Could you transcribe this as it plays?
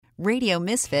Radio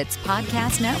Misfits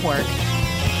Podcast Network.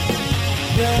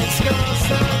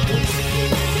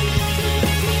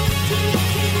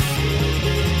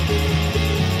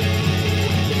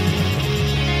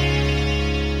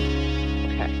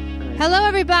 Hello,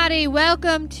 everybody.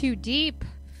 Welcome to Deep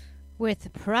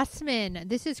with Prussman.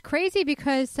 This is crazy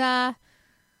because I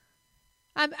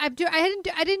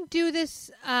didn't do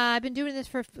this. I've been doing this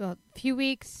for a few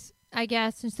weeks, I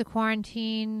guess, since the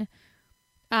quarantine.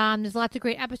 There's lots of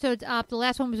great episodes up. The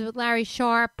last one was with Larry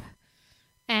Sharp,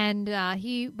 and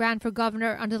he ran for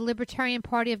governor under the Libertarian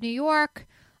Party of New York.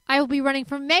 I will be running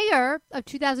for mayor of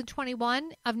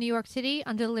 2021 of New York City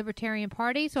under the Libertarian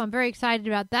Party, so I'm very excited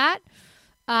about that.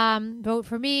 Vote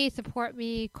for me, support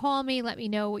me, call me, let me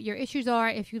know what your issues are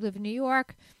if you live in New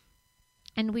York,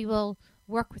 and we will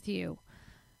work with you,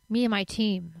 me and my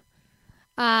team.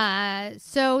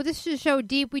 So this is a show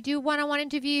Deep. We do one-on-one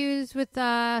interviews with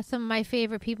some of my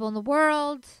favorite people in the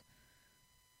world.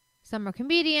 Some are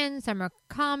comedians, some are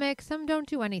comics, some don't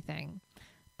do anything.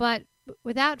 But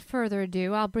without further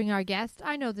ado, I'll bring our guest.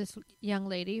 I know this young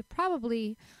lady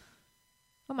probably,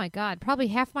 oh my God, probably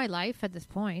half my life at this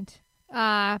point.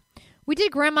 We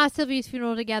did Grandma Sylvia's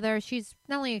funeral together. She's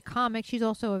not only a comic, she's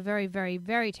also a very, very,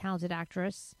 very talented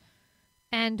actress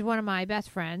and one of my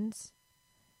best friends.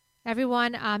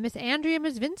 Everyone, Miss Andrea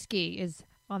Mezvinsky is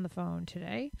on the phone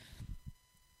today.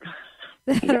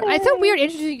 It's so weird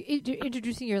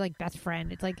introducing your like best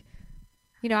friend. It's like,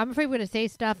 I'm afraid we're going to say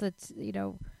stuff that's,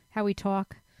 how we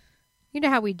talk. You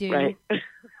know how we do. Right.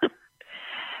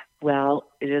 Well,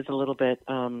 it is a little bit,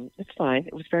 it's fine.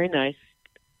 It was very nice.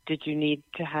 Did you need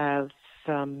to have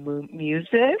some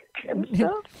music and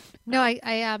stuff? No,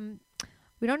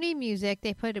 we don't need music.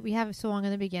 We have a song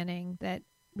in the beginning that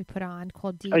we put on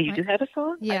called Deep. Oh, you do have a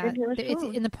song? Yeah, I didn't hear a song. It's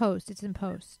in the post. It's in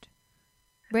post.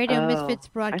 Radio Misfits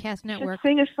Broadcast Network.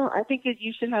 Sing a song. I think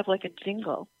you should have like a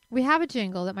jingle. We have a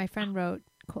jingle that my friend wrote.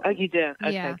 Oh, you do?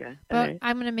 Okay, yeah, good. but right.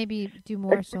 I'm gonna maybe do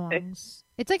more songs.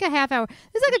 It's like a half hour.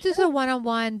 It's like just a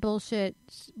one-on-one bullshit.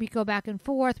 We go back and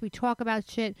forth. We talk about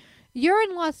shit. You're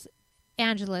in Los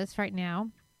Angeles right now,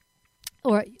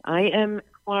 or I am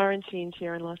quarantined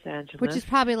here in Los Angeles, which is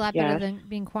probably a lot better than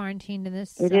being quarantined in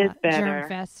this. It is better. Germ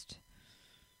fest.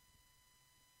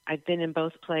 I've been in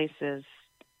both places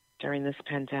during this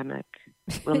pandemic.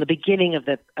 Well, in the beginning of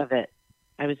it,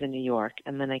 I was in New York,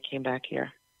 and then I came back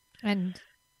here. And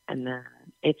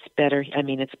it's better. I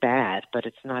mean, it's bad, but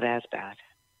it's not as bad.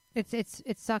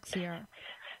 It sucks here.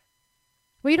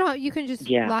 Well, you can just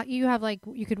you have like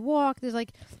you could walk. There's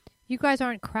like you guys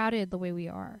aren't crowded the way we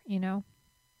are. No.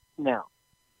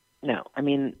 I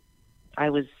mean, I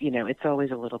was. It's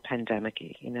always a little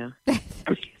pandemic-y,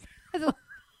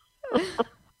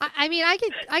 I mean, I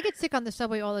get sick on the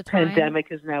subway all the time. Pandemic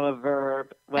is now a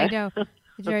verb. What? I know.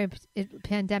 It's very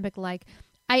pandemic-like.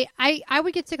 I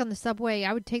would get sick on the subway.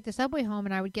 I would take the subway home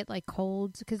and I would get like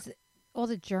colds because all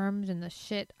the germs and the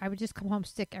shit. I would just come home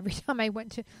sick every time I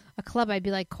went to a club. I'd be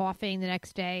like coughing the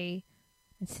next day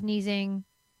and sneezing.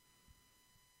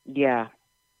 Yeah.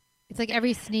 It's like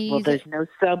every sneeze. Well, there's no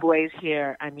subways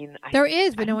here. I mean, there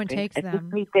is, but no one takes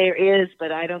them. There is,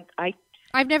 but I don't.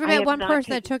 I've never met one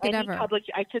person that took it ever.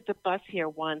 I took the bus here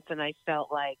once, and I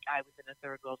felt like I was in a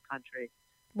third world country.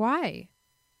 Why?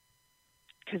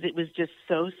 Because it was just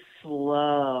so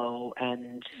slow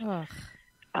and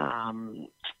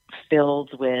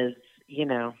filled with,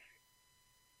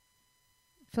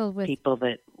 people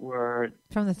that were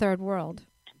from the third world,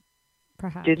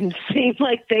 perhaps. Didn't seem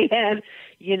like they had,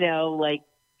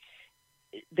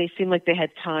 they seemed like they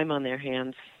had time on their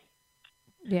hands.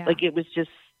 Yeah. Like it was just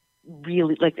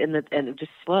really and it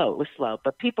just slow. It was slow,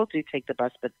 but people do take the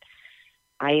bus. But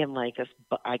I am I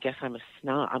guess I'm a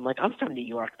snob. I'm like, I'm from New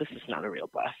York. This is not a real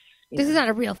bus. This is not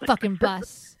a real fucking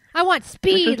Bus. I want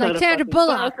speed like Sandra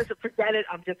Bullock. Forget it.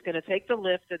 I'm just going to take the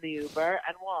Lyft and the Uber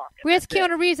and walk. Where's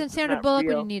Keanu Reeves and Sandra Bullock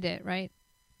when you need it, right?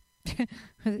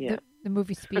 the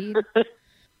movie Speed.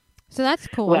 So that's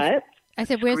cool. What? I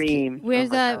said, where's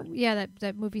that? Yeah,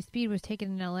 that movie Speed was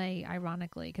taken in L.A.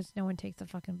 ironically because no one takes the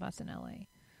fucking bus in L.A.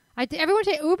 Everyone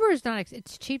say Uber is not.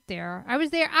 It's cheap there. I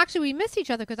was there. Actually, we missed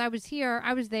each other because I was here.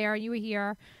 I was there. You were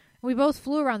here. We both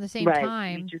flew around the same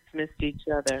time. We just missed each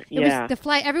other. It was the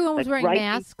flight. Everyone was wearing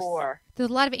masks. Before.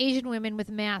 There's a lot of Asian women with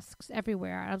masks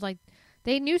everywhere. I was like,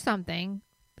 they knew something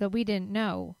that we didn't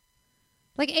know.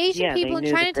 Like Asian people in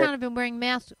Chinatown have been wearing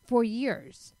masks for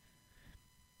years.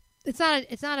 It's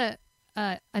not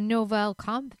a novel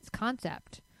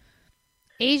concept.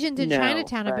 Asians in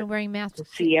Chinatown have been wearing masks. To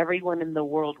see everyone in the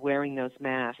world wearing those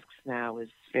masks now is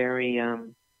very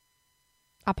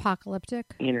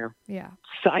apocalyptic. Yeah.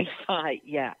 Sci-fi.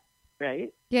 Yeah.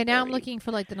 right? Yeah, now I'm looking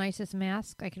for like the nicest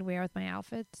mask I can wear with my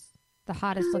outfits. The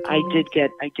hottest looking.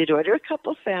 I did order a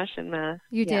couple fashion masks.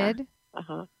 You did?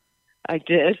 Uh-huh. I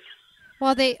did.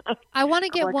 Well, I want to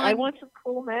get one. I want some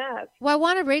cool masks. Well, I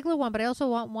want a regular one, but I also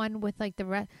want one with like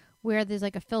where there's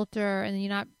like a filter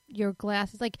and your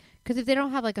glasses, like, because if they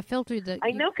don't have like a filter,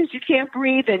 I know, because you can't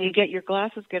breathe and you get your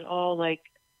glasses get all like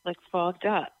fogged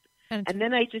up. And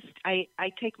then I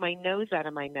take my nose out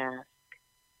of my mask.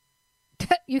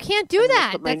 You can't do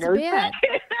that. That's bad.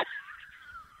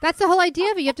 That's the whole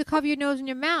idea of it. You have to cover your nose and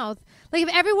your mouth. Like,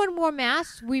 if everyone wore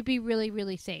masks, we'd be really,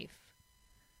 really safe.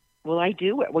 Well, I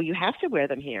do. Well, you have to wear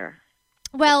them here.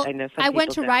 Well, I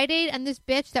went to Rite Aid, and this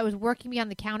bitch that was working behind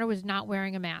the counter was not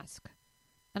wearing a mask.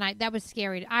 And that was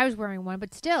scary. I was wearing one,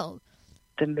 but still.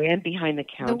 The man behind the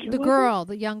counter?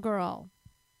 The young girl.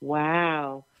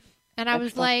 Wow. And I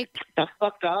was like... That's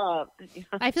fucked up.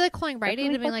 I feel like calling Rite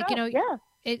Aid and being like, yeah.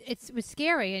 It was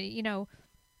scary. And,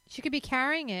 she could be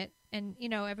carrying it, and,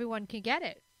 everyone can get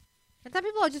it. And some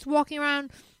people are just walking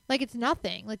around like it's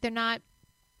nothing. Like they're not...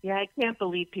 Yeah, I can't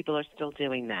believe people are still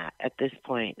doing that at this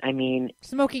point. I mean...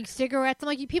 Smoking cigarettes. I'm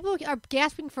like, people are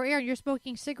gasping for air, and you're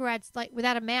smoking cigarettes like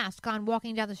without a mask on,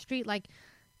 walking down the street like,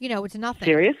 it's nothing.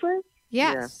 Seriously?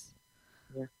 Yes.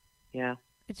 Yeah.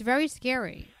 It's very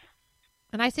scary.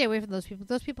 And I stay away from those people.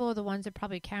 Those people are the ones that are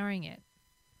probably carrying it.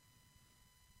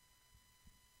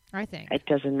 I think. It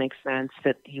doesn't make sense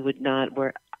that you would not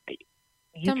wear...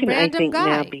 Some random guy.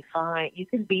 Now be fined. You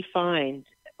can be fined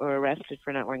or arrested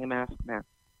for not wearing a mask now.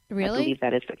 Really? I believe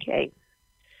that is the case.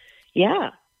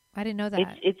 Yeah. I didn't know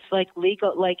that. It's like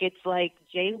legal, like it's like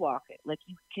jaywalking. Like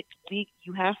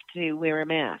you have to wear a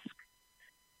mask.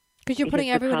 Because you're putting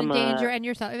everyone in danger and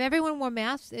yourself. If everyone wore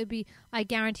masks, I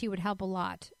guarantee it would help a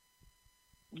lot.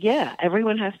 Yeah,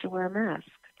 everyone has to wear a mask.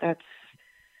 That's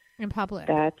in public.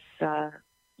 That's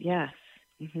yes.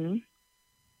 Mm-hmm.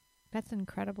 That's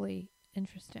incredibly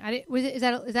interesting. Is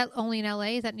that only in LA?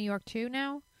 Is that New York too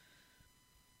now?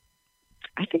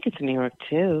 I think it's New York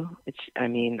too.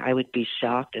 I would be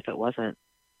shocked if it wasn't.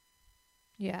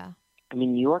 Yeah. I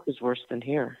mean, New York is worse than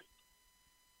here.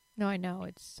 No, I know.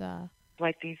 It's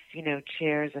like these,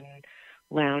 chairs and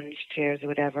lounge chairs or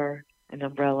whatever, and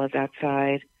umbrellas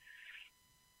outside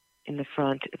in the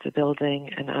front of the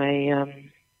building.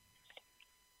 And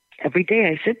every day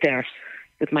I sit there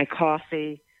with my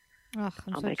coffee. Ugh,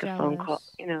 I'll so make jealous. a phone call.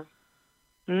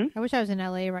 I wish I was in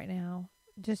LA right now,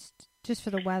 just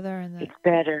for the weather and the. It's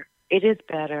better. It is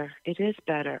better. It is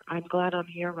better. I'm glad I'm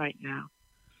here right now.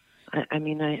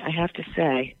 I have to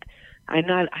say, I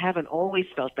haven't always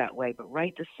felt that way, but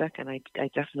right this second, I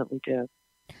definitely do.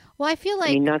 Well, I feel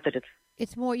like not that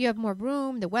it's more. You have more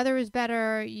room. The weather is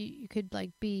better. You could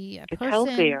like be a person. It's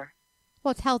healthier.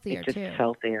 Well, it's healthier too. It's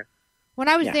healthier. When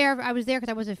I was there because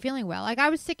I wasn't feeling well. Like I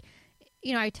was sick.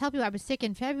 I tell people I was sick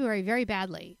in February very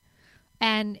badly.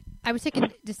 And I was sick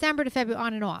in December to February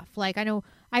on and off. Like I know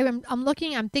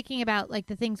I'm thinking about like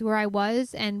the things where I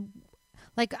was, and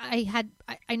like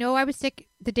I know I was sick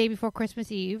the day before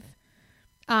Christmas Eve.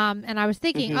 And I was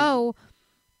thinking, I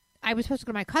was supposed to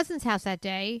go to my cousin's house that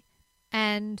day,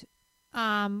 and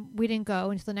we didn't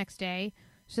go until the next day.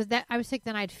 So that I was sick,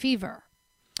 then I had fever.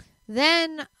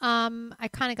 Then I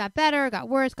kind of got better, got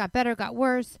worse, got better, got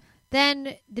worse.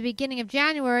 Then the beginning of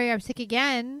January, I was sick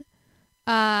again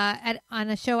on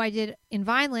a show I did in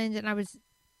Vineland, and I was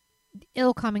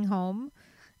ill coming home.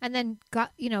 And then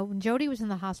when Jody was in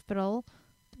the hospital,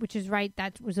 which is right,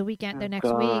 that was a weekend the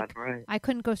next week. Right. I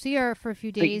couldn't go see her for a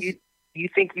few days. So you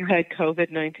think you had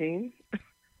COVID-19?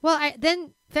 Well,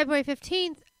 then February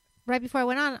 15th, right before I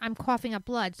went on, I'm coughing up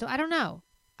blood. So I don't know.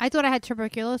 I thought I had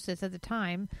tuberculosis at the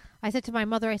time. I said to my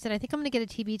mother, I think I'm going to get a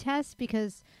TB test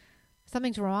because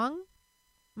something's wrong.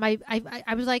 I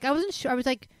was like, I wasn't sure. I was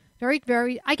like I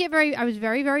was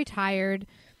very, very tired.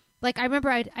 Like I remember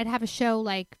I'd have a show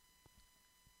like,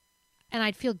 and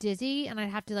I'd feel dizzy and I'd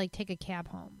have to like take a cab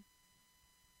home.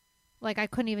 Like I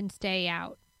couldn't even stay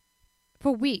out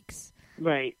for weeks.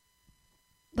 Right.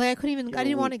 Like I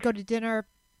didn't want to go to dinner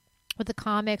with the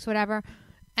comics, whatever.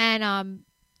 And,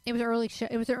 it was early show.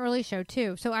 It was an early show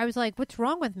too. So I was like, what's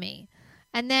wrong with me?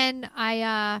 And then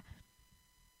I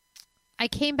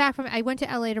came back I went to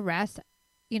LA to rest,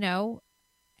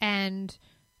 and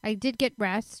I did get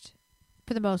rest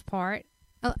for the most part.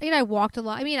 I walked a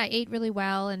lot. I ate really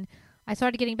well and I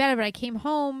started getting better, but I came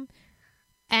home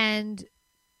and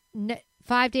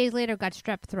 5 days later got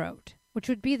strep throat, which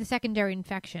would be the secondary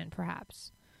infection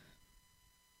perhaps.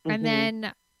 Mm-hmm. And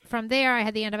then from there I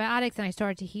had the antibiotics and I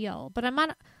started to heal, but I'm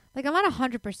not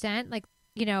 100%, like,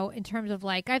 in terms of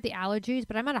like, I have the allergies,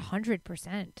 but I'm at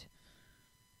 100%.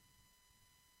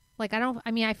 Like,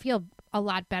 I feel a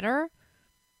lot better,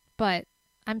 but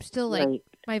I'm still like,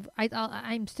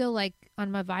 I'm still like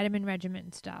on my vitamin regimen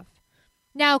and stuff.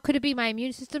 Now, could it be my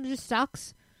immune system just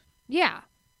sucks? Yeah.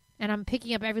 And I'm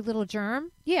picking up every little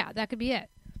germ? Yeah, that could be it.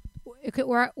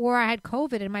 Or I had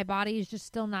COVID and my body is just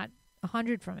still not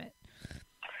 100 from it.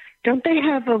 Don't they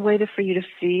have a way for you to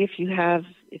see if you had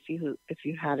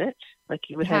it? Like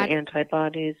you would have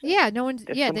antibodies? Yeah, no one's.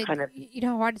 Yeah, you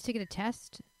know how hard it is to get a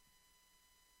test?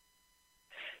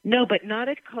 No, but not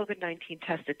a COVID-19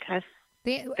 test. A test.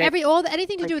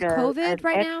 Anything to do with COVID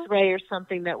right now? An X-ray or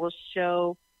something that will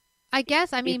show. I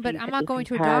guess. I mean, but I'm not going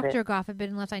to a doctor, God forbid,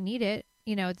 unless I need it.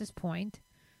 At this point.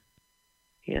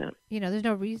 Yeah. There's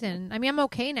no reason. I mean, I'm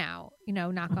okay now.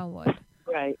 Knock on wood.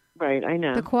 Right. I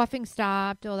know. The coughing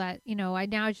stopped. All that.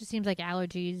 Now it just seems like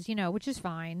allergies. Which is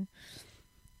fine.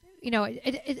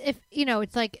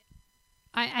 It's like,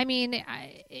 I mean,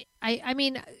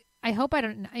 I hope I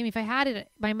don't. I mean, if I had it,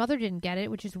 my mother didn't get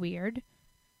it, which is weird.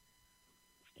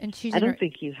 And she's. I don't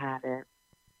think you had it.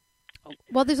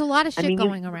 Well, there's a lot of shit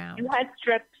going around. You had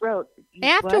strep throat.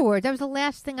 Afterwards, that was the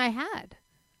last thing I had.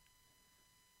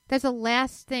 That's the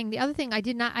last thing. The other thing I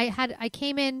did not. I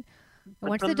came in. I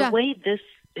went to the doctor.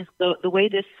 The way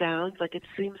this sounds, like it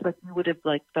seems like you would have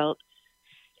felt.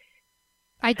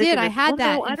 I did. I had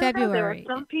that in February.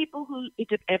 There are some people who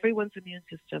everyone's immune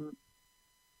system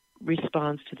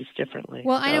responds to this differently.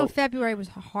 Well, I know February was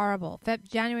horrible.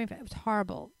 January was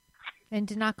horrible, and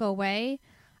did not go away,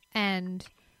 and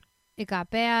it got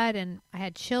bad, and I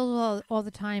had chills all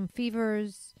the time,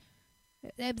 fevers.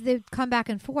 They'd come back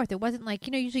and forth. It wasn't like,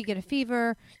 usually you get a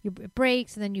fever, it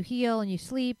breaks, and then you heal and you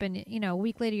sleep, and, a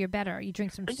week later you're better. You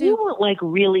drink some soup. You weren't,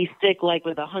 really sick,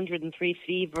 with 103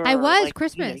 fever. I was,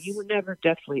 Christmas. You were never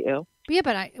deathly ill. Yeah,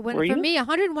 but for me,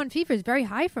 101 fever is very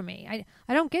high for me.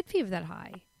 I don't get fever that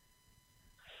high.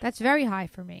 That's very high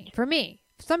for me. For me.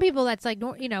 Some people, that's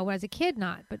when I was a kid,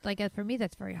 not. But, for me,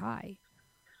 that's very high.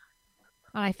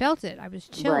 And I felt it. I was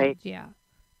chilled, right. Yeah.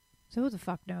 So who the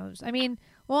fuck knows? I mean,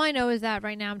 all I know is that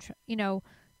right now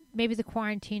maybe the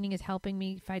quarantining is helping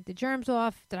me fight the germs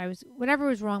off. Whatever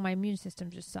was wrong, my immune system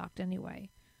just sucked anyway.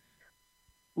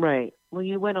 Right. Well,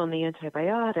 you went on the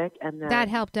antibiotic, and that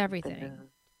helped everything.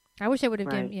 I wish I would have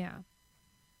given. Yeah.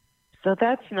 So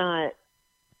that's not.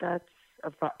 That's.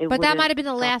 But that might have been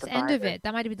the last end of it.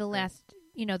 That might have been the last.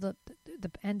 The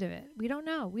end of it. We don't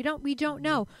know. We don't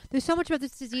know. There's so much about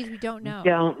this disease we don't know. We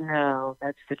don't know.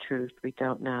 That's the truth. We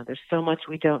don't know. There's so much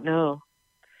we don't know.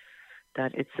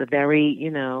 That it's a very,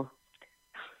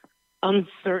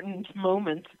 uncertain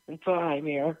moment in time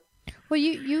here. Well,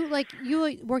 you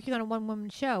were working on a one-woman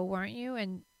show, weren't you?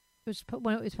 And it was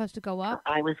when it was supposed to go up.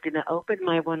 I was going to open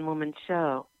my one-woman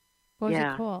show. What was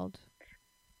it called?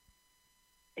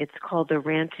 It's called The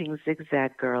Ranting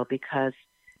Zigzag Girl because.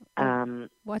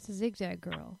 What's a zigzag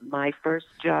girl? My first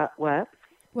job. What?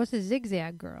 What's a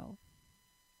zigzag girl?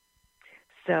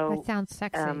 So that sounds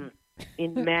sexy.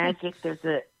 In magic,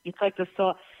 it's like the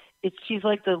saw. She's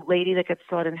like the lady that gets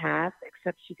sawed in half,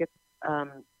 except she gets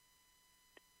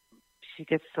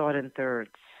sawed in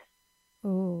thirds.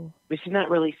 Oh. But she's not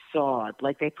really sawed.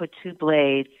 Like they put two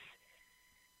blades.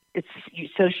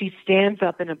 So she stands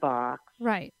up in a box.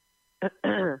 Right.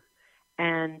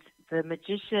 And the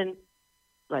magician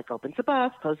opens the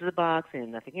box, closes the box,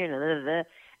 and nothing here,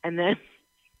 and then.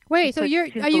 Wait, so are you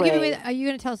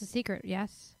going to tell us a secret?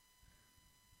 Yes.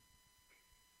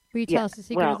 Will you tell us the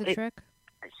secret of the trick?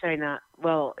 Should I not?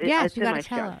 Well, yes, you got to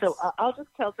tell us. So I'll just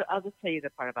tell you the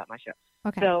part about my show.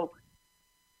 Okay. So,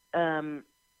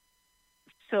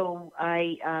 so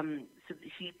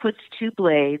she puts two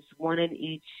blades, one in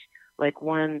each,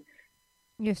 one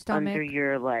your stomach, under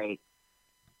your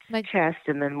chest,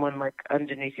 and then one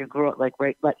underneath your groin, so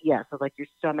your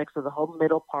stomach, so the whole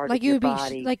middle part of your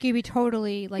body, you'd be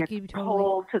totally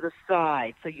pulled to the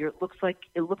side, so it looks like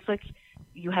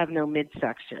you have no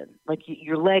midsection,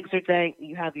 your legs are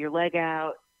you have your leg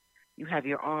out, you have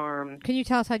your arms. Can you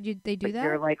tell us how they do that?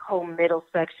 Your whole middle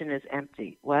section is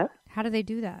empty. What? How do they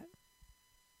do that?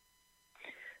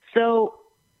 So,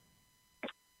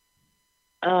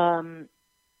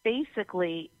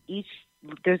 basically,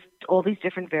 there's all these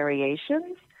different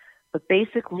variations, but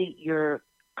basically you're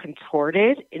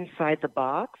contorted inside the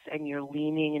box and you're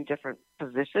leaning in different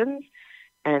positions,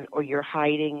 or you're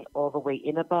hiding all the way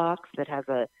in a box that's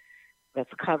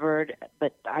covered.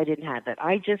 But I didn't have that.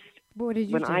 What did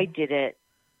you do? I did it,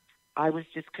 I was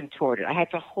just contorted. I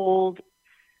had to hold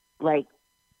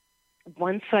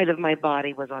one side of my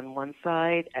body was on one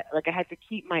side. I had to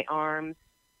keep my arms,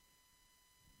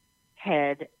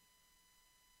 head,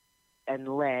 and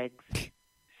legs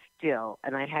still,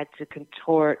 and I had to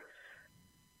contort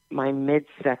my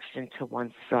midsection to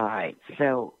one side.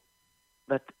 So,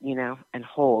 but and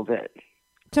hold it.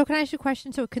 So can I ask you a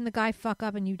question? So can the guy fuck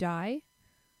up and you die?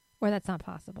 Or that's not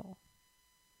possible?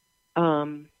 Yeah.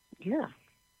 Yeah.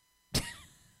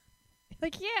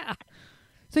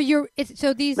 So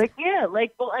these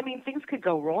well, I mean, things could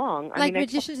go wrong.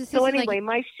 Magician's Assistant. So anyway,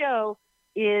 my show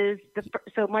is the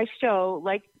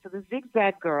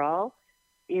Zigzag Girl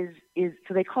is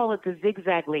so they call it the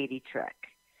Zigzag Lady trick.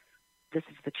 This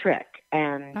is the trick,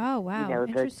 and oh wow,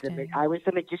 interesting. I was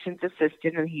the magician's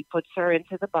assistant, and he puts her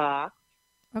into the box.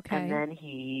 Okay, and then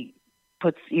he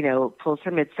pulls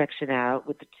her midsection out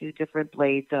with the two different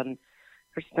blades on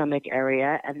her stomach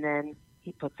area, and then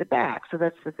he puts it back. So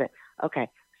that's the thing. Okay.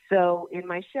 So in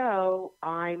my show,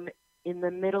 I'm in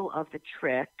the middle of the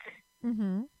trick,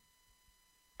 mm-hmm.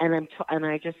 and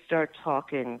I just start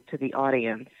talking to the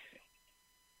audience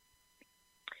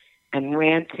and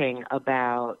ranting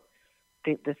about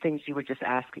the things you were just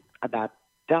asking about,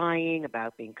 dying,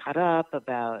 about being cut up,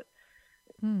 about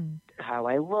how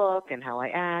I look and how I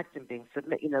act and being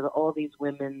all these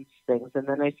women's things, and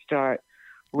then I start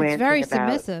ranting. It's very about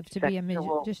submissive to be a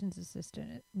magician's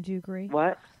assistant. Do you agree?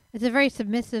 What? It's a very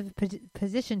submissive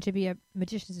position to be a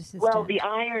magician's assistant. Well, the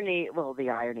irony.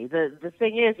 The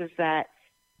thing is that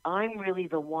I'm really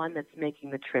the one that's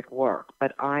making the trick work,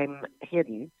 but I'm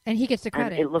hidden, and he gets the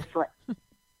credit. And it looks like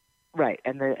right,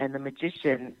 and the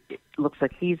magician, it looks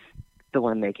like he's the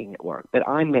one making it work, but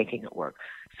I'm making it work.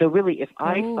 So really, if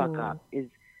I fuck up,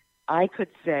 I could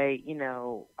say,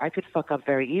 I could fuck up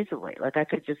very easily. Like I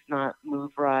could just not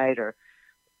move right or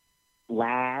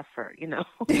laugh or,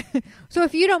 So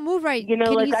if you don't move right, can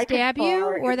he stab you,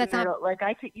 or that's not?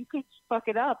 You could fuck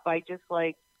it up by just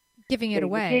giving it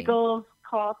away. Giggles,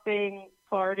 coughing,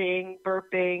 farting,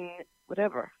 burping,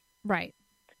 whatever. Right.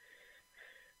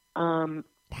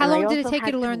 How long did it take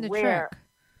you to learn the trick?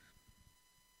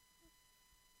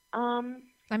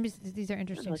 These are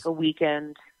interesting. Like a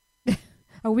weekend.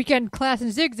 A weekend class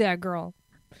in Zigzag Girl.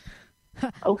 Yeah,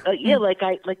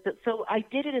 so I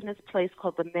did it in this place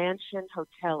called the Mansion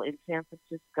Hotel in San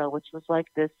Francisco, which was like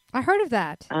this. I heard of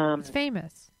that. It's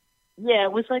famous. Yeah,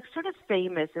 it was sort of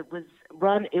famous. It was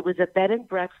a bed and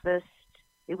breakfast.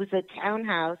 It was a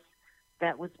townhouse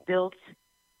that was built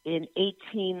in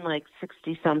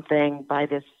 1860 something by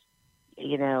this,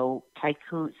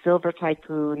 silver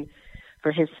tycoon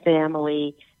for his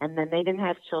family, and then they didn't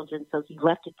have children, so he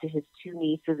left it to his two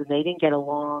nieces, and they didn't get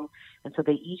along, and so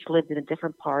they each lived in a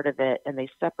different part of it, and they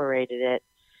separated it,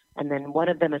 and then one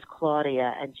of them is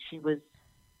Claudia, and she was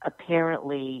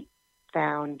apparently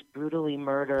found brutally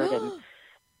murdered, and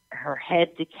her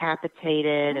head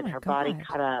decapitated, and her body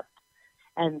cut up,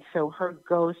 and so her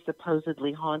ghost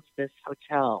supposedly haunts this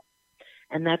hotel,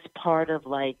 and that's part of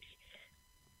the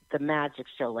magic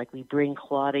show. We bring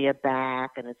Claudia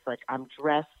back, and it's I'm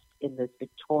dressed in this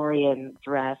Victorian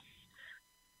dress,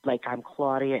 I'm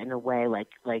Claudia in a way,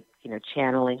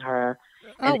 channeling her.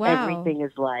 Oh, and wow. Everything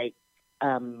is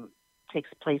takes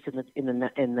place in this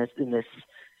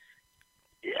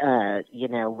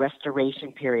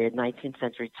restoration period, 19th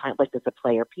century time. There's a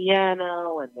player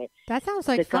piano, and that sounds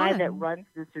like the fun. guy that runs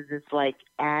this is this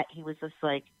he was this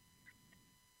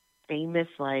famous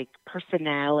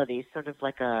personality, sort of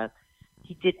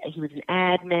he was an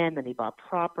ad man, then he bought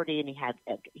property, and he had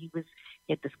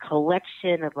this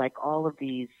collection of all of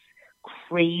these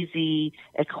crazy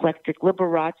eclectic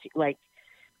Liberace,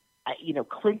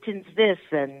 Clinton's this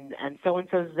and so and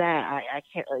so's that. I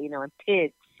can't, and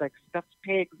pigs, stuffed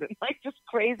pigs, and just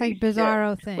crazy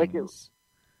bizarro shit. things.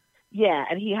 Yeah,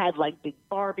 and he had big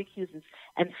barbecues,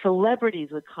 and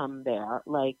celebrities would come there,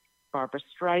 Barbara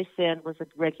Streisand was a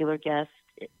regular guest.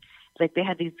 They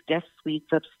had these guest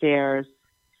suites upstairs.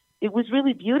 It was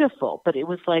really beautiful, but it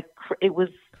was crazy.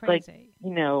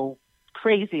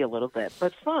 Crazy a little bit,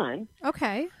 but fun.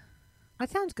 Okay, that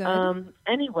sounds good.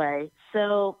 Anyway,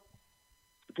 so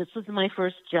this was my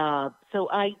first job. So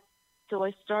I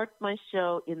start my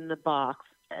show in the box,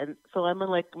 and so I'm in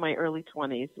my early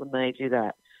 20s when I do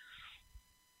that.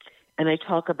 And I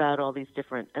talk about all these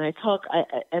different, and and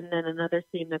then another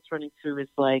theme that's running through is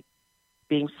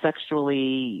being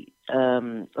sexually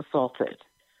assaulted.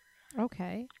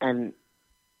 Okay. And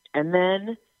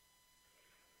then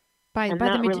by the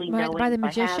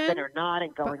magician or not,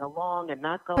 and going along and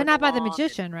not going. But not along, by the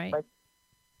magician, right?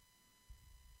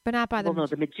 But not by the. Well, no,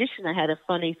 the magician. I had a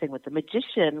funny thing with the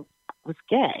magician was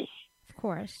gay. Of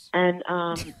course. And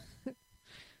I'm just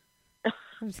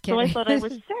kidding. so I thought I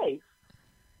was safe.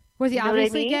 Was he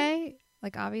obviously gay?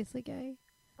 Obviously gay?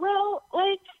 Well,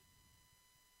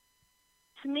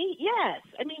 to me, yes.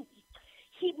 I mean,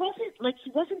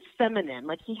 he wasn't feminine.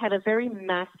 Like, he had a very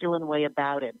masculine way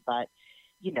about him, but,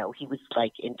 you know, he was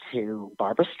like into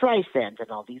Barbara Streisand and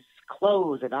all these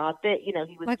clothes and odd bit. You know,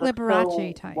 he was like so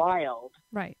Liberace type. Wild.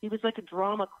 Right. He was like a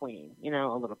drama queen, you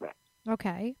know, a little bit.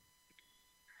 Okay.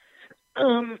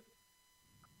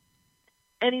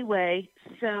 Anyway,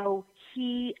 so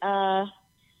he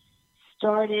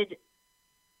started.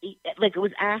 Like, it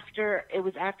was after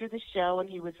the show, and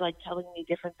he was like telling me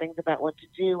different things about what to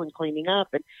do and cleaning up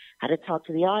and how to talk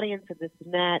to the audience and this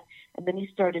and that. And then he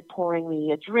started pouring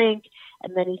me a drink,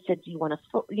 and then he said, "Do you want a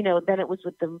foot?" You know, then it was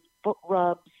with the foot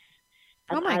rubs.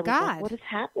 And oh my I was God! like, what is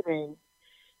happening?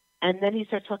 And then he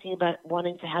started talking about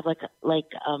wanting to have like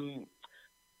a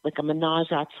menage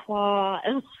a trois.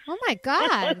 Oh my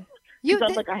God!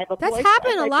 Like, I have a that's boyfriend.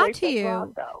 happened a lot to you.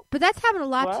 Toronto. But that's happened a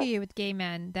lot What? to you with gay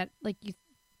men that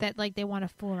they want to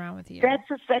fool around with you. That's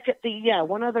the second thing. Yeah,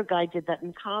 one other guy did that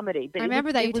in comedy. But I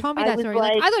remember that. You told me that story.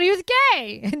 Like, I thought he was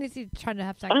gay. And he's trying to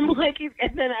have sex. I'm like,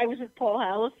 and then I was with Paul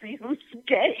Hallisey, who's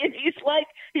gay, and he's like,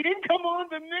 he didn't come on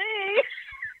to me.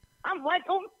 I'm like,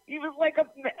 oh, he was like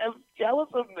jealous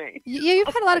of me. Yeah, you've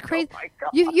had a lot of crazy. Oh my God.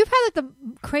 You've had like the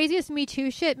craziest Me Too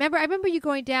shit. I remember you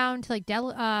going down to like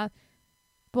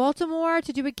Baltimore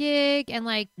to do a gig, and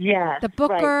like the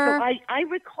Booker. Right.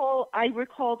 So I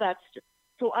recall that.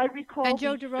 So I recall. And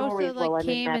Joe DeRosa like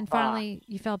came and finally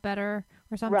you felt better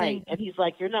or something. Right, and he's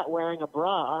like, "You're not wearing a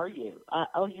bra, are you?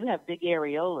 Oh, you have big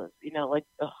areolas." You know, like.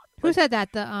 Ugh, who said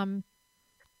that? The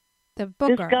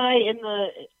Booker. This guy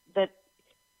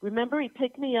remember he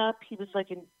picked me up. He was like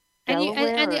in.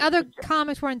 And the other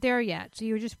comics weren't there yet, so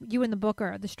you were just you and the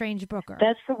Booker, the strange Booker.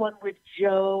 That's the one with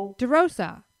Joe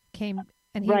DeRosa came,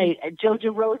 and Joe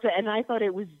DeRosa, and I thought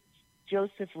it was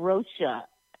Joseph Rocha.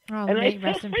 Oh, and I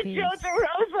rest said in to peace. Joe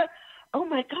DeRosa, "Oh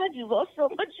my God, you lost so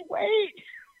much weight."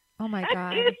 Oh my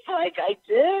God! It's like I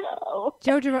did. Oh.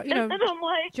 Joe DeRosa, you know, and then I'm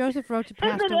like, Joseph Rocha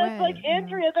passed and then away. I was like,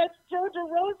 Andrea, that's Joe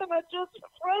DeRosa, not Joseph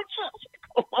Rocha.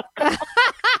 Oh my God.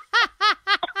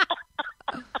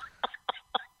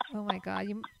 Oh my God,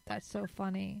 that's so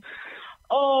funny.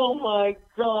 Oh my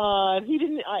God, he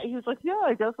didn't. He was like, "Yeah,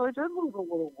 I guess I did lose a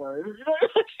little weight."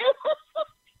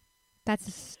 That's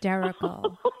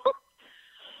hysterical.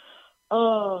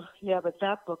 Oh yeah, but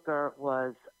that Booker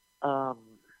was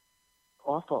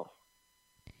awful.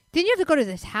 Didn't you have to go to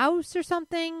this house or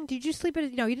something? Did you sleep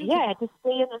at? No, you didn't. Yeah, I had to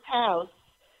stay in this house.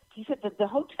 He said that the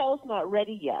hotel's not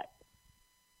ready yet,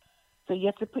 so you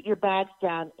have to put your bags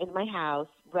down in my house,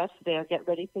 rest there, get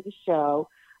ready for the show.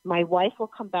 My wife will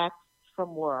come back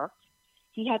from work.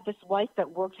 He had this wife that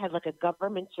had like a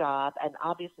government job and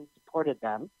obviously supported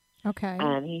them. Okay.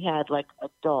 And he had like a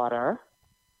daughter.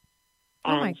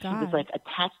 Oh my and God. she was like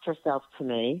attached herself to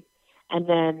me. And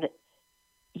then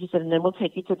he said, and then we'll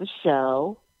take you to the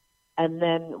show, and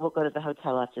then we'll go to the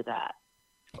hotel after that.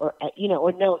 Or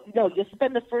no, you'll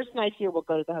spend the first night here. We'll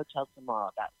go to the hotel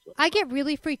tomorrow. That's what. I get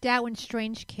really freaked out when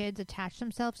strange kids attach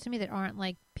themselves to me that aren't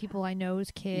like people I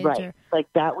know's kids. Right, or, like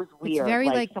that was weird. It's very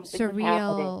like something was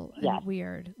surreal and yes.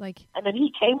 weird. Like, and then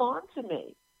he came on to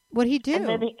me. What'd he do? And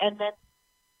then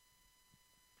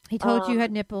he told you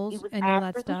had nipples and all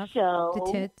that stuff. The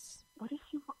tits. What did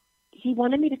he want? He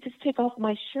wanted me to just take off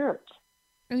my shirt.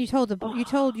 And you told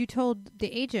the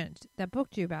agent that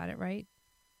booked you about it, right?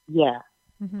 Yeah.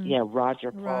 Mm-hmm. Yeah,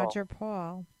 Roger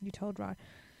Paul. You told Roger.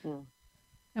 Hmm.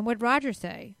 And what'd Roger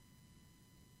say?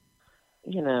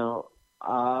 I'll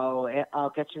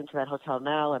get you into that hotel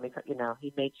now.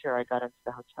 He made sure I got into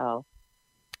the hotel.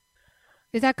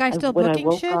 Is that guy still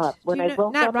booking shit? Not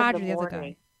Roger, the other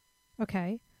guy.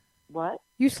 Okay. What?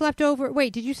 You slept over.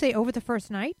 Wait, did you say over the first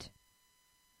night?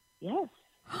 Yes.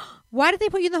 Why did they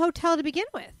put you in the hotel to begin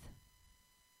with?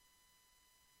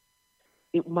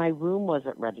 My room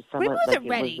wasn't ready. It wasn't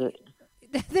ready.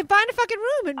 They find a fucking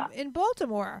room in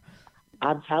Baltimore.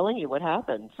 I'm telling you what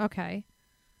happened. Okay.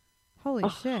 Holy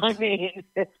shit. I mean,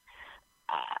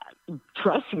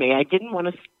 trust me, I didn't want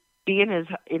to be in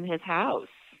his house.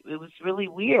 It was really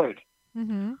weird.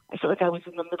 Mm-hmm. I felt like I was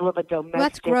in the middle of a domestic. Well,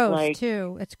 that's gross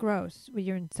too. It's gross when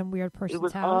you're in some weird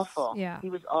person's house. It was awful. Yeah, he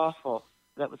was awful.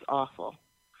 That was awful.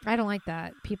 I don't like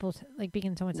that. People like being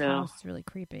in someone's house is really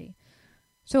creepy.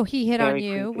 So he hit on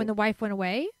you creepy. when the wife went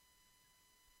away?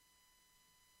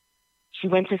 She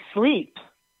went to sleep.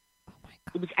 Oh my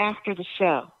God. It was after the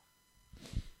show.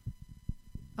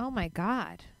 Oh my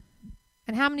God.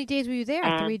 And how many days were you there?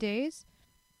 3 days?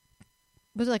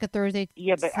 Was it like a Thursday?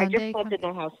 Yeah, but Sunday? I just slept in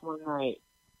the house one night.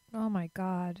 Oh my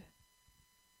God.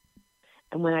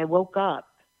 And when I woke up,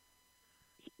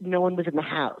 no one was in the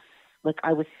house. Like,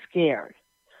 I was scared.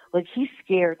 Like, he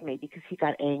scared me because he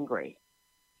got angry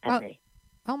at me.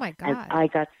 Oh my God. And I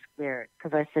got scared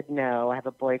because I said no. I have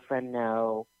a boyfriend.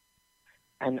 No,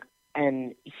 and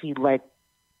he like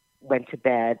went to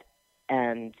bed,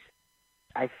 and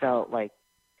I felt like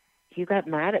he got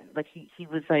mad at he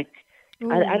was like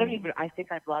I don't even I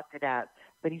think I blocked it out,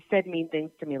 but he said mean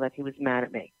things to me like he was mad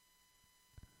at me,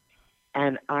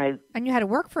 and you had to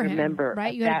work for remember him,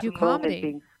 right? You had to do comedy.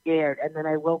 Being scared, and then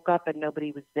I woke up and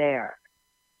nobody was there,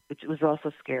 which was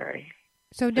also scary.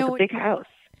 So it's like a big house.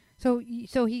 So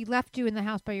he left you in the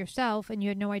house by yourself, and you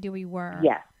had no idea where you were.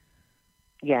 Yeah,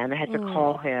 yeah, and I had to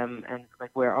call him and like,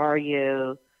 where are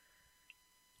you?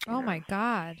 Oh my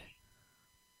God!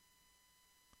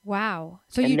 Wow.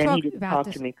 So and you then talked he didn't about talk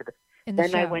this to me for the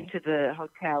show. I went to the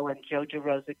hotel and Joe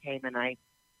DeRosa came and I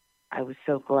was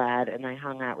so glad and I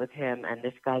hung out with him and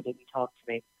this guy didn't talk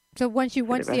to me. So once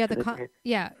the other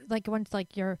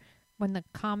when the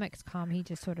comics come, he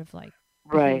just sort of like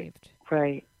behaved.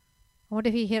 Right. I wonder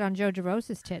if he hit on Joe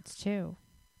DeRosa's tits too.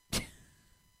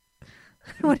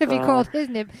 What if he called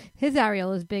his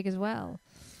Ariel as big as well?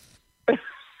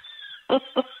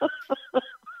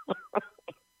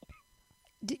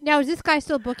 Now, is this guy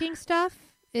still booking stuff?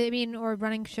 I mean, or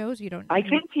running shows? You don't. I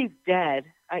think he's dead.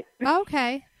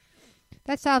 Okay,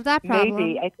 that solves that problem.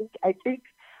 Maybe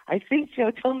I think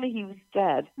Joe told me he was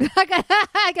dead.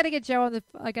 I gotta get Joe on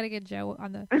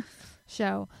the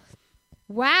show.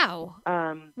 Wow.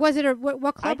 Was it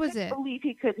what club was it? I couldn't believe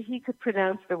he could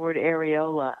pronounce the word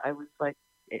areola. I was like,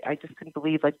 I just couldn't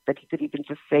believe that he could even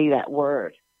just say that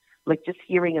word. Like just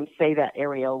hearing him say that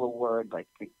areola word, like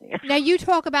freaked me out. Now you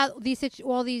talk about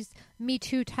all these Me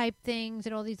Too type things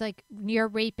and all these like near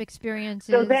rape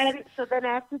experiences. So then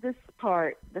after this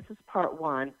is part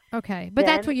one. Okay, but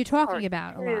that's what you're talking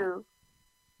about a lot,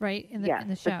 right? In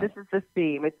the show. But this is the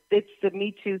theme. It's the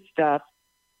Me Too stuff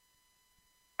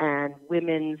and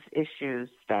women's issues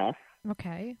stuff.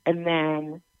 Okay. And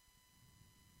then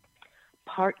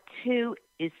part two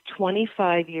is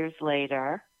 25 years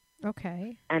later.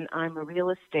 Okay. And I'm a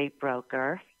real estate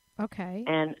broker. Okay.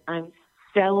 And I'm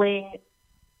selling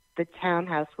the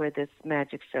townhouse where this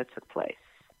magic show took place.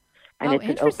 And it's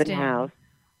an open house.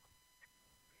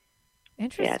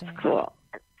 Interesting. Yeah, it's cool.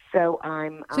 So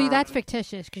So that's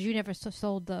fictitious because you never worked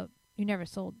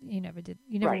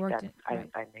it.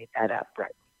 I made that up,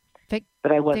 right.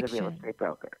 But I was a real estate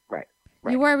broker, right.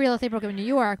 You were a real estate broker in New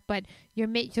York, but you're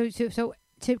so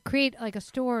to create like a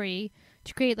story,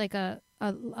 to create like a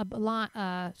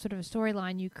sort of a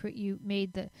storyline, you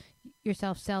made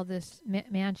yourself sell this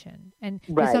mansion, and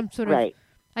there's some sort of,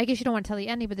 I guess you don't want to tell the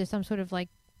ending, but there's some sort of like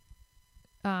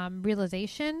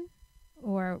realization,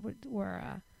 or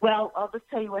well, I'll just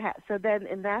tell you what happened. So then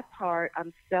in that part,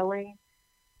 I'm selling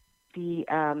the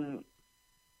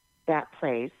that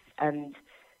place, and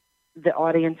the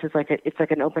audience is it's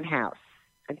like an open house,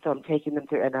 and so I'm taking them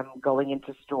through, and I'm going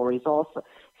into stories also.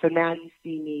 So now you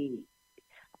see me.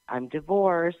 I'm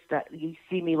divorced. That you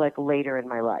see me like later in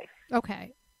my life.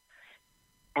 Okay.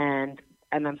 And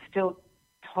I'm still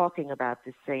talking about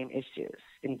the same issues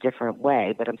in a different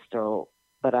way, but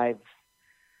I've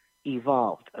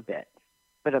evolved a bit.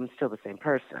 But I'm still the same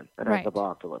person, but I've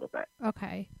evolved a little bit.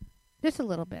 Okay. Just a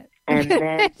little bit. And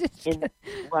then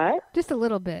what? Just a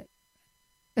little bit.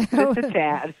 Just a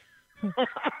tad.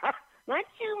 Not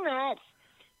too much.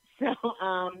 So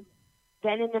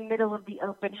then in the middle of the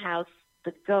open house,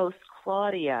 the ghost,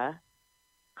 Claudia,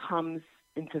 comes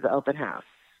into the open house.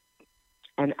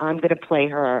 And I'm going to play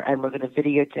her, and we're going to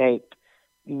videotape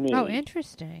me. Oh,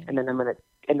 interesting. And then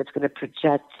it's going to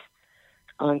project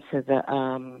onto the,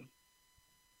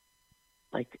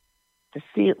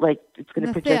 it's going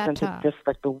to project onto just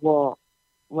like the wall.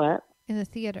 What? In the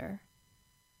theater.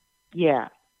 Yeah.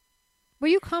 Well,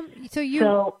 you were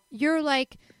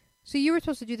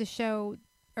supposed to do the show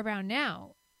around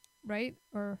now, right?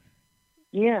 Or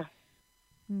yeah.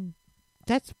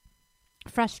 That's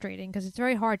frustrating because it's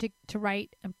very hard to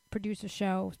write and produce a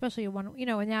show, especially one,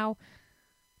 and now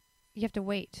you have to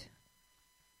wait.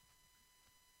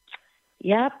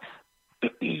 Yep.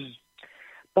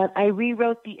 But I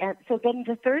rewrote the end. So then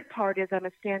the third part is I'm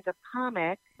a stand-up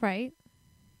comic. Right.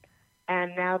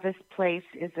 And now this place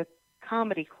is a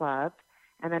comedy club,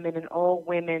 and I'm in an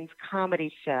all-women's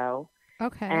comedy show.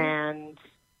 Okay. And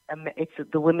it's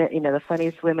the women, the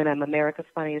funniest women. I'm America's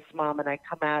Funniest Mom, and I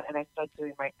come out and I start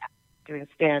doing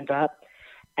stand-up,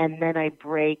 and then I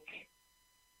break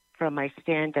from my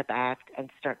stand-up act and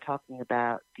start talking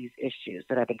about these issues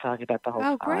that I've been talking about the whole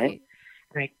time. Great.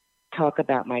 And I talk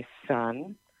about my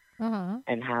son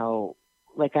and how,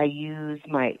 I use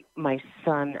my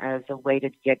son as a way to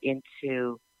get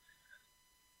into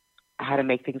how to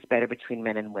make things better between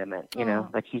men and women.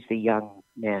 He's the young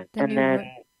man, and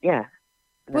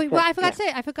Well, I forgot to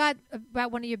say, I forgot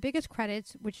about one of your biggest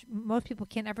credits, which most people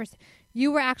can't ever say.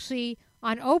 You were actually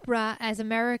on Oprah as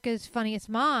America's Funniest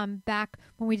Mom back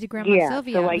when we did Grandma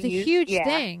Sylvia. So it was a huge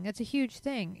thing. That's a huge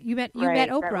thing. You met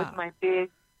Oprah.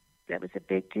 That was a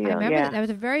big deal. I remember that was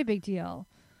a very big deal.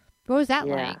 What was that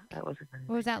like?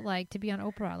 What was that like to be on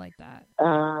Oprah like that?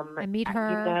 And meet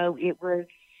her. It was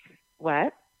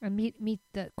what? And meet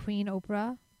the Queen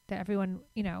Oprah. That everyone,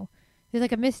 there's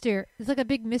like a mystery. There's like a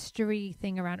big mystery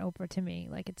thing around Oprah to me.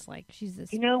 Like it's like she's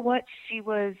this. You know what?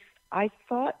 I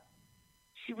thought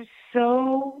she was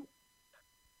so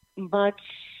much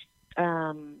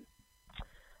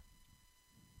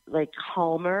like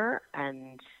calmer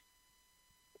and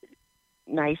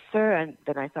nicer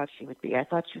than I thought she would be. I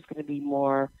thought she was going to be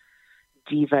more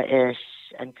diva-ish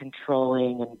and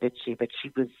controlling and bitchy, but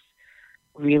she was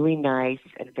really nice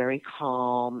and very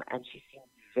calm, and she seemed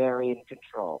very in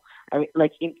control. I mean,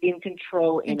 like in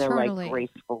control in a like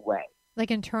graceful way.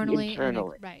 Like internally.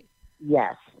 Right.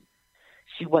 Yes.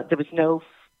 There was no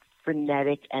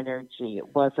frenetic energy.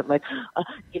 It wasn't like,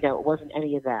 it wasn't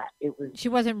any of that. She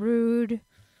wasn't rude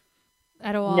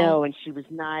at all. No, and she was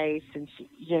nice, and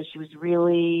she was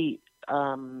really.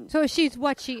 So she's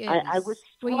what she is. I was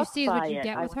struck what you see is what you it.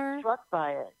 get with her. I was struck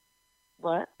by it.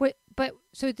 What? But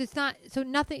so it's not. So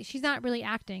nothing. She's not really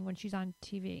acting when she's on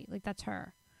TV. Like that's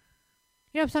her.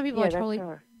 Some people are totally.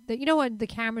 When the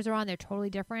cameras are on, they're totally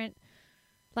different.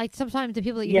 Like sometimes the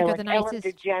people that you think are the nicest.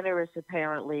 Ellen DeGeneres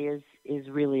apparently is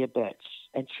really a bitch,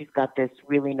 and she's got this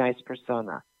really nice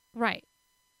persona. Right.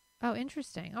 Oh,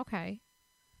 interesting. Okay.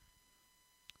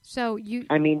 So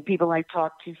people I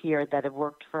talked to here that have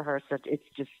worked for her said it's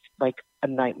just like a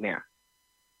nightmare.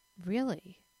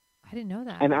 Really? I didn't know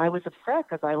that. And I was upset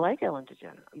because I like Ellen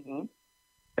DeGeneres. Mm-hmm.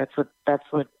 That's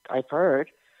what I've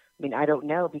heard. I mean, I don't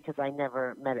know because I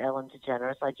never met Ellen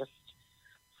DeGeneres. I just,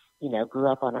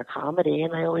 grew up on her comedy,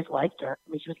 and I always liked her. I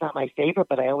mean, she was not my favorite,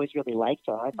 but I always really liked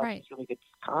her. I thought she was a really good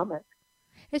comic.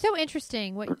 It's so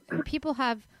interesting what people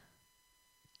have.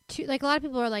 Like a lot of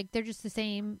people are like they're just the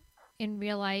same in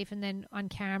real life and then on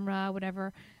camera,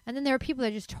 whatever. And then there are people that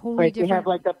are just totally different. They have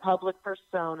like the public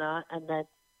persona, and that's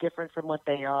different from what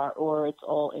they are, or it's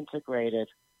all integrated.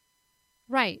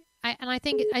 Right. I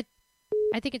think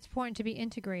it's important to be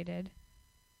integrated.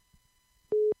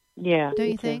 Yeah. Don't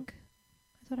you think?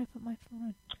 I thought I put my phone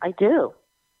on. I do.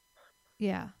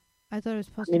 Yeah. I thought it was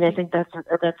supposed to be. I think that's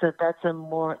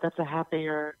a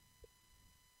happier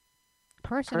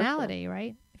personality, person.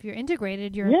 Right? If you're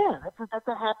integrated, you're that's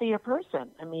a happier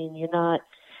person. I mean, you're going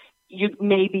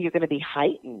to be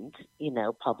heightened,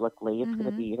 publicly. It's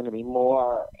you're going to be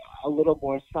a little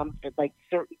more something, like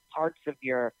certain parts of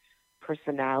your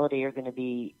personality are going to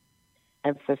be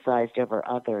emphasized over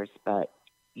others, but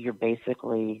you're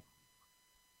basically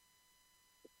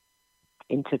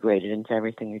integrated into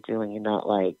everything you're doing. You're not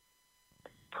like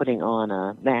putting on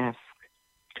a mask.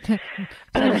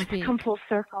 Come full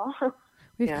circle.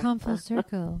 We've come full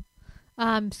circle.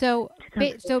 So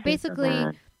basically,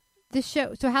 this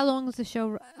show. So how long is the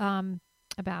show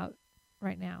about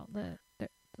right now?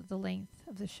 The length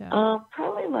of the show?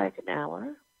 Probably like an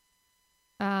hour.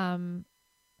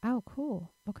 Oh,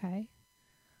 cool. Okay.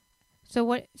 So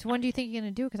when do you think you're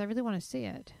going to do it? Because I really want to see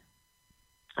it.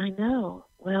 I know.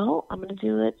 Well, I'm going to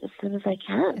do it as soon as I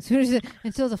can. As soon as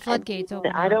until the floodgates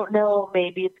open. I don't know.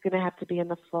 Maybe it's going to have to be in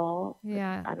the fall.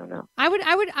 Yeah. I don't know. I would.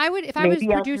 If I was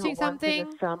producing something, in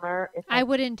the summer. I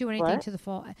wouldn't do anything to the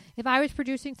fall. If I was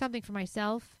producing something for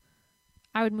myself,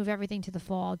 I would move everything to the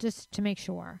fall just to make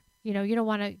sure. You don't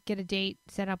want to get a date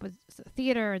set up with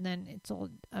theater and then it's all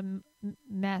a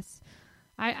mess.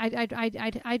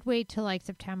 I'd wait till like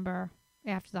September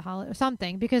after the holiday or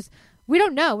something because we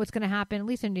don't know what's going to happen, at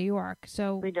least in New York.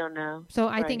 So we don't know. So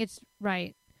I think it's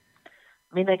right.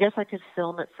 I mean, I guess I could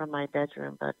film it from my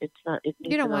bedroom, but it's not. It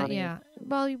needs you don't want, audience. yeah.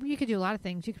 Well, you could do a lot of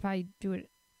things. You could probably do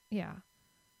it, yeah.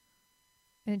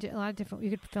 And a lot of different. You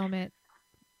could film it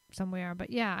somewhere, but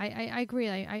yeah, I agree.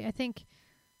 I think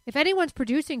if anyone's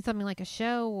producing something like a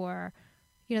show or,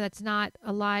 that's not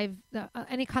a live,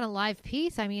 any kind of live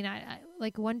piece. I mean, I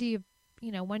like when do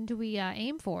we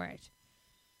aim for it?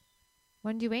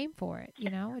 When do you aim for it?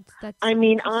 That's. I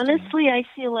mean, honestly, I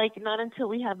feel like not until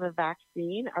we have a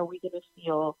vaccine are we going to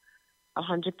feel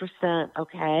 100%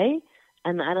 okay,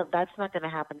 and that's not going to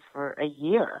happen for a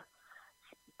year.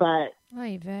 But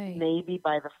maybe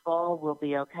by the fall we'll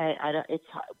be okay.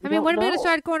 When are we going to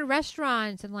start going to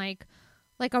restaurants and like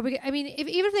are we? I mean,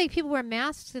 even if people wear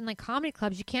masks in like comedy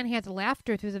clubs, you can't hear the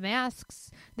laughter through the masks.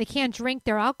 They can't drink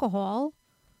their alcohol.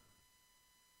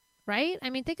 Right? I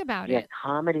mean, think about it. Yeah,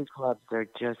 comedy clubs are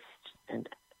just,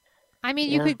 I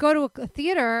mean, you could go to a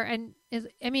theater and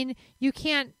you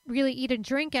can't really eat and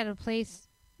drink at a place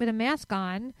with a mask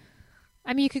on.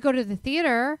 I mean, you could go to the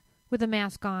theater with a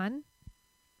mask on.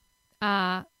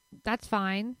 That's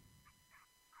fine.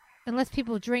 Unless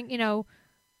people drink,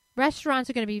 restaurants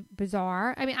are going to be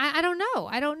bizarre. I mean, I don't know.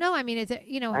 I don't know. I mean, is it,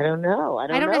 I don't know. I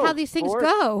don't know how these things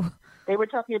go. They were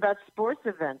talking about sports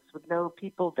events with no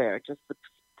people there, just the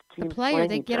teams. The players,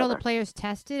 they get other. all the players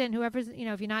tested, and whoever's, if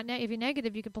you're not, if you're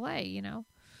negative, you could play.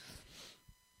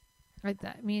 Like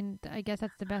that. I mean, I guess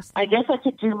that's the best thing. I guess I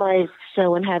could do my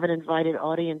show and have an invited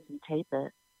audience and tape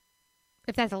it.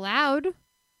 If that's allowed.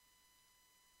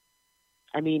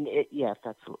 I mean, yes,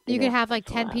 that's. You could have like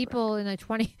 10 people in a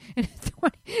 20,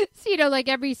 like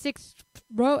every 6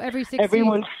 row, every 6.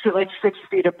 Everyone's like 6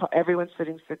 feet apart. Everyone's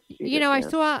sitting 6 feet. I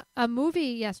saw a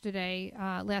movie yesterday,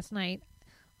 last night,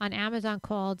 on Amazon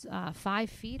called 5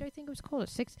 Feet. I think it was called, or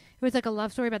 6. It was like a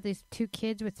love story about these 2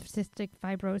 kids with cystic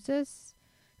fibrosis.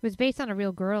 It was based on a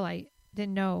real girl. I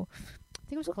didn't know. I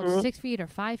think it was called 6 Feet or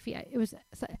 5 Feet. It was.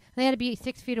 They had to be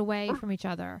 6 feet away from each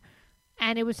other,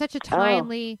 and it was such a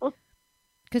timely.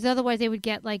 Because otherwise they would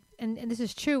get like, and this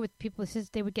is true with people with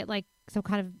cystic, they would get like some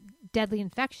kind of deadly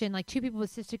infection. Like 2 people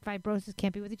with cystic fibrosis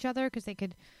can't be with each other because they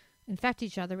could infect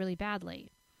each other really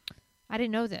badly. I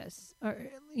didn't know this, or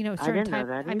certain type.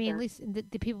 I mean, at least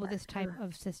the people with this type of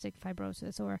cystic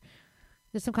fibrosis, or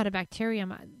there's some kind of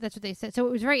bacterium. That's what they said. So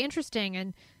it was very interesting,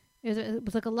 and it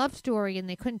was like a love story, and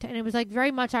they couldn't. And it was like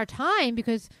very much our time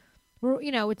because we're,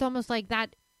 it's almost like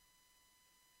that.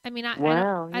 I mean, I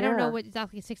don't know what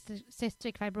exactly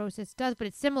cystic fibrosis does, but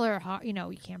it's similar.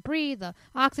 You can't breathe, the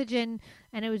oxygen,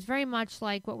 and it was very much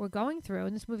like what we're going through.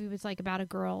 And this movie was like about a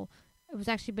girl. It was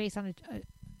actually based on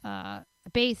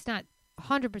based not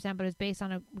 100%, but it was based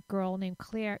on a girl named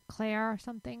Claire or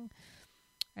something,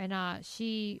 and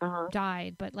she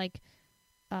died, but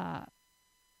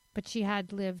but she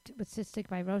had lived with cystic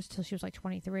fibrosis till she was like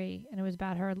 23, and it was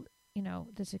about her.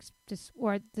 This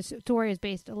story is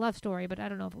based a love story, but I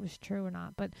don't know if it was true or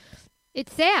not. But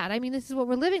it's sad. I mean, this is what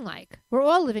we're living like. We're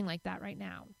all living like that right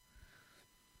now.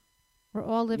 We're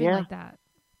all living like that,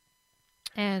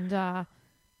 and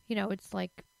it's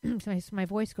like my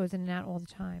voice goes in and out all the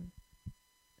time.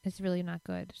 It's really not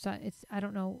good. So I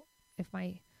don't know if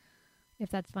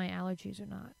that's my allergies or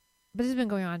not. But this has been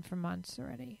going on for months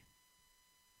already.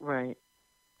 Right.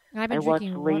 I've been watched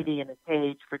drinking Lady in a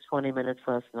Cage for 20 minutes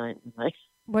last night.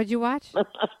 What'd you watch?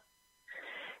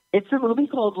 It's a movie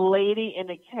called Lady in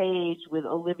a Cage with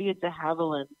Olivia de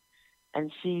Havilland, and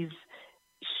she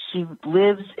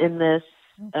lives in this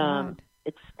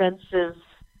expensive.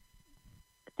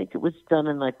 I think it was done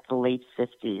in like the late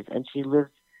 50s, and she's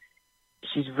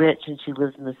rich, and she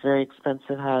lives in this very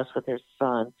expensive house with her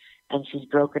son, and she's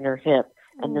broken her hip,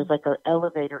 and there's like an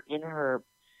elevator in her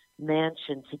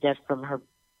mansion to get from her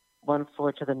one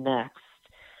floor to the next,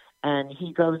 and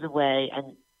he goes away,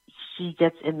 and she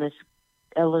gets in this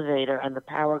elevator, and the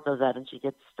power goes out, and she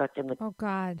gets stuck in the. Oh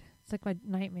God, it's like my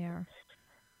nightmare.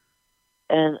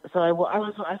 And so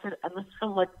I said, and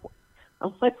I'm like,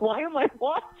 why am I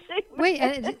watching? Wait,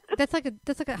 that's like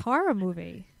a horror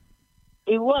movie.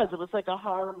 It was like a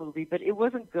horror movie, but it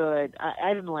wasn't good.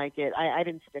 I didn't like it. I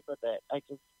didn't stick with it.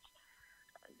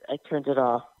 I turned it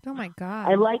off. Oh my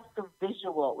God. I liked the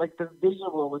visual. Like the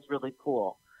visual was really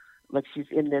cool. Like she's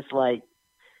in this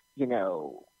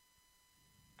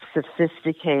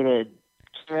sophisticated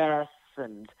dress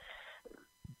and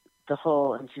the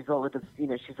whole, and she's all with the,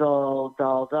 she's all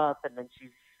dolled up, and then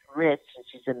she's rich, and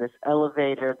she's in this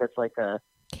elevator that's like a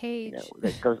cage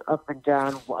that goes up and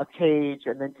down a cage,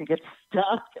 and then she gets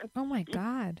stuck. Oh my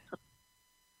God.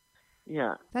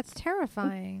 Yeah. That's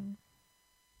terrifying.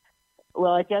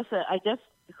 Well, I guess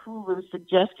Hulu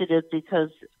suggested it because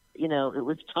it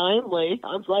was timely.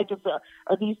 I was like,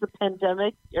 are these the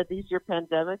pandemic? Are these your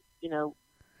pandemic? Well,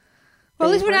 at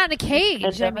least we're not in a cage.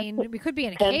 Pandemic, I mean, we could be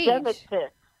in a cage. Pandemic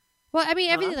pit. Well, I mean,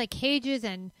 everything like cages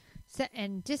and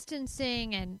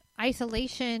distancing and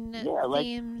isolation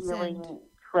themes, like feeling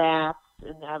trapped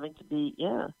and having to be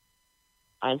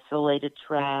isolated,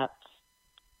 trapped.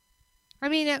 I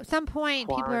mean, at some point,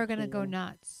 people are going to go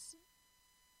nuts.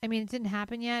 I mean, it didn't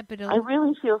happen yet, but I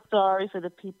really feel sorry for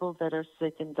the people that are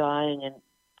sick and dying and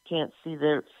can't see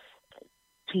their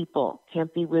people,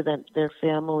 can't be with their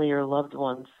family or loved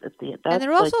ones at the end. And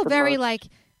they're also very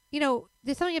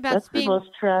there's something about that's the most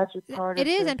tragic part. It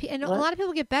is, and a lot of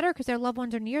people get better because their loved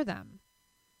ones are near them.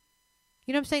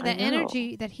 You know what I'm saying? That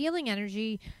energy, that healing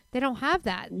energy, they don't have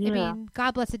that. Yeah. I mean,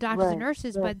 God bless the doctors and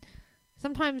nurses, but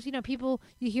sometimes, people,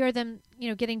 you hear them,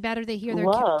 getting better. They hear their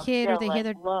kid or they hear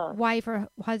their wife or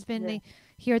husband. Yeah. They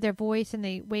hear their voice and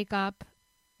they wake up,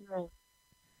 Right.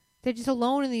 They're just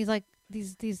alone in these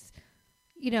these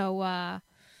you know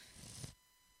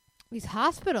these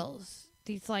hospitals,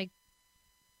 these like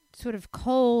sort of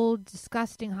cold,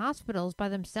 disgusting hospitals by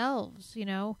themselves, you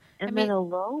know. And then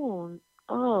alone.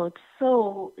 Oh, it's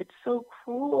so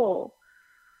cruel.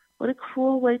 What a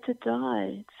cruel way to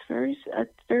die. It's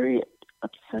very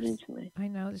upsetting to me. I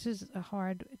know it's a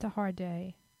hard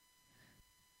day.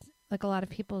 Like a lot of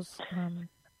people on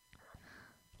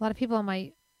that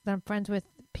I'm friends with,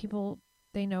 people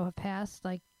they know have passed.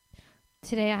 Like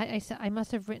today, I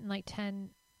must have written like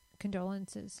 10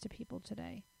 condolences to people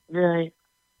today. Right.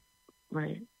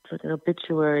 It's like an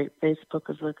obituary. Facebook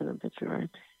is like an obituary.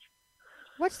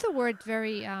 What's the word?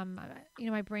 Very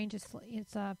my brain just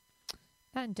it's not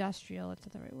industrial. It's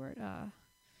not the right word.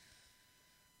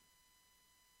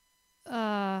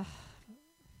 I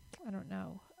don't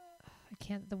know. I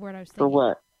can't. The word I was thinking. For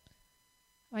what?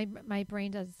 My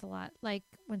brain does this a lot. Like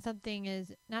when something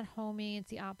is not homey,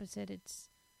 it's the opposite. It's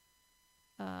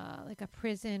like a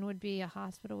prison would be, a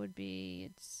hospital would be.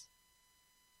 It's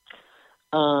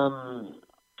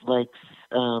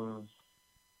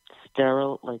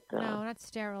sterile, no, not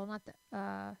sterile, not the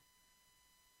I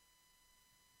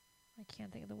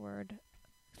can't think of the word.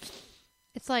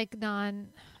 It's like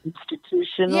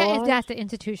institutional. Yeah, that's the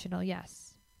institutional.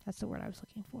 Yes, that's the word I was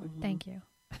looking for. Mm-hmm. Thank you.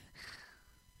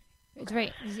 It's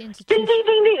right. Ding, ding, ding,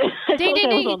 ding. Ding, ding,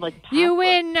 ding. Like you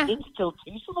win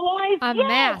institutionalized a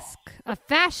mask, a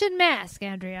fashion mask,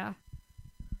 Andrea,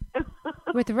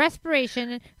 with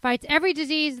respiration, fights every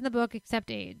disease in the book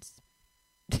except AIDS.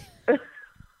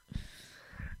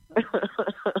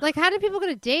 Like, how do people go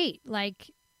to date? Like,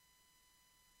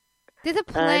 there's a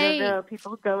play. I don't know.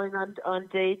 People going on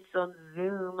dates on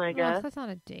Zoom, I guess. No, that's not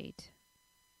a date.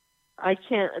 I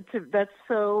can't. That's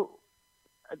so.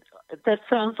 That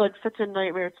sounds like such a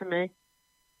nightmare to me.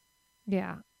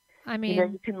 Yeah, I mean,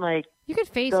 you can you could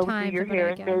FaceTime. Go do your hair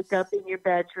and makeup in your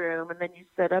bedroom, and then you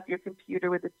set up your computer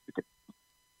with it.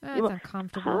 That's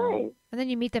uncomfortable. Hi. And then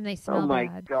you meet them, they smell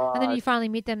bad. God. And then you finally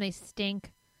meet them, they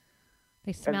stink.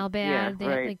 They smell bad. Yeah,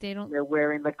 right. They don't. They're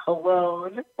wearing the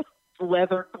cologne,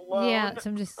 leather cologne. Yeah,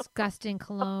 some disgusting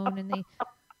cologne, and they.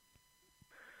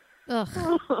 Ugh.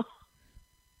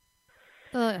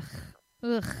 Ugh.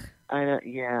 I don't.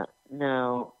 Yeah.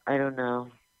 No, I don't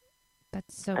know.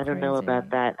 That's so. I don't know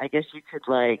about that. I guess you could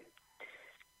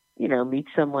meet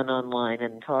someone online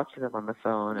and talk to them on the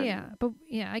phone. Yeah, but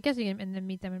I guess you can and then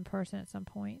meet them in person at some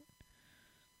point.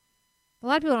 A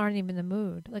lot of people aren't even in the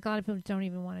mood. Like a lot of people don't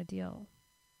even want to deal.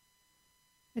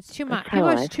 It's too much. People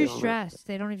are too stressed.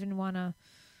 They don't even want to.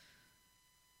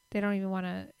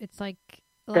 It's like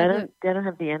they don't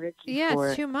have the energy. Yeah, for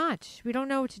it's it. Too much. We don't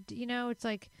know what to. It's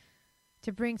like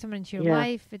to bring someone into your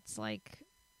life. It's like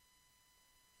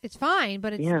it's fine,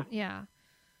 but it's yeah.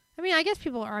 I mean, I guess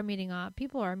people are meeting up.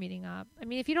 I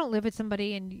mean, if you don't live with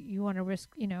somebody and you want to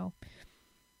risk,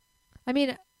 I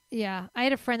mean, yeah. I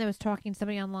had a friend that was talking to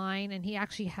somebody online, and he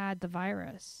actually had the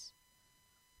virus,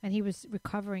 and he was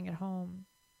recovering at home.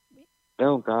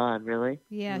 Oh, God, really?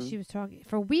 Yeah, She was talking.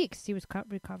 For weeks, he was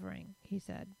recovering, he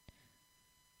said.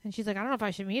 And she's like, I don't know if I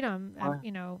should meet him.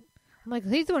 I'm like,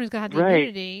 he's the one who's going to have the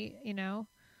immunity,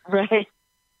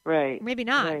 Right. Maybe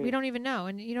not. Right. We don't even know.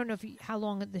 And you don't know how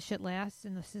long the shit lasts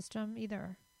in the system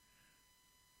either.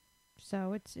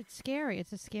 So it's scary.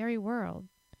 It's a scary world.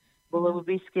 Well, it would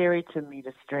be scary to meet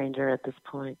a stranger at this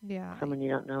point. Yeah. Someone you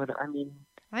don't know. I mean,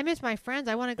 I miss my friends.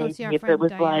 I want to go see our if friend it was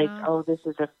Diana. like, oh, this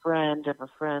is a friend of a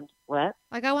friend. What?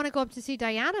 Like, I want to go up to see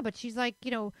Diana, but she's like,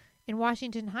 in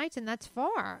Washington Heights, and that's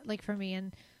far, like, for me.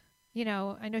 And,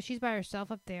 I know she's by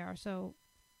herself up there. So,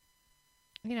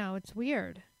 it's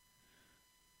weird.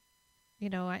 I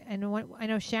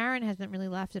know Sharon hasn't really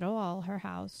left at all her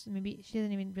house. Maybe she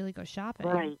doesn't even really go shopping.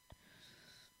 Right.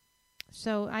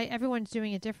 So everyone's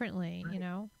doing it differently,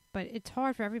 but it's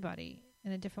hard for everybody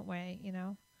in a different way,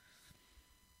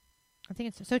 I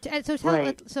think it's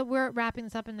so we're wrapping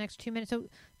this up in the next 2 minutes. So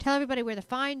tell everybody where to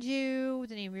find you,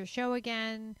 the name of your show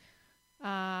again.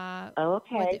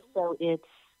 Okay. So it's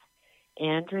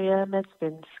Andrea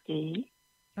Mezvinsky.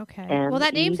 Okay. Well,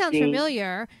 that name sounds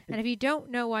familiar, and if you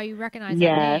don't know why you recognize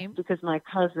that name, because my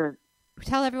cousin.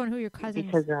 Tell everyone who your cousin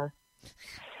is. Because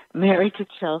married to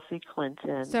Chelsea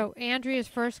Clinton. So Andrea's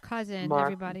first cousin,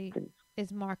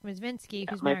 is Mark Mezvinsky,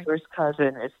 who's married. My first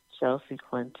cousin is Chelsea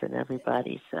Clinton.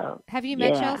 Everybody. So. Have you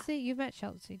met Chelsea? You met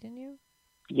Chelsea, didn't you?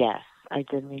 Yes, I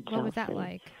did meet Chelsea. What was that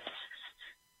like?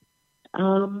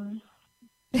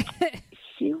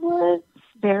 She was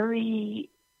very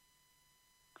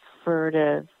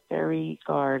furtive, very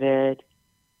guarded,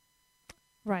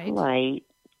 right? Polite.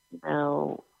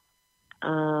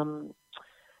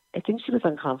 I think she was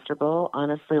uncomfortable,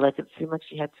 honestly. Like, it seemed like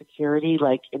she had security.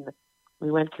 Like,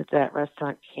 we went to that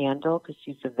restaurant Candle because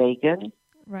she's a vegan.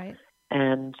 Right.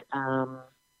 And,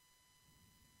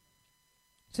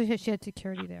 so she had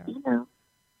security there. you know,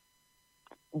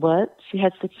 what? She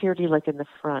had security, like, in the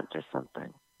front or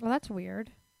something. Well, that's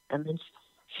weird. And then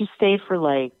she stayed for,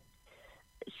 like,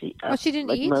 she didn't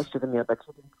like eat? most of the meal, but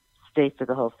she didn't stay for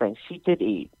the whole thing. She did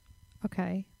eat.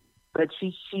 Okay. But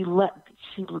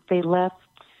they left,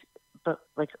 but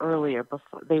like earlier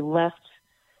before they left,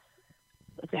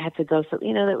 they had to go. So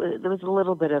there was a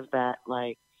little bit of that.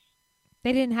 Like,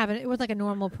 they didn't have it. It was like a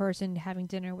normal person having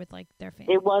dinner with like their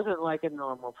family. It wasn't like a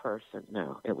normal person.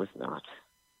 No, it was not.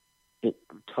 It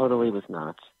totally was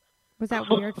not. Was that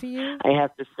weird for you? I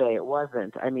have to say it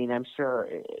wasn't. I mean, I'm sure.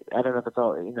 I don't know if it's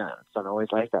all. It's not always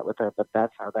like that with her, but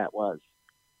that's how that was.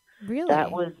 Really?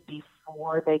 That was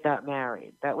before they got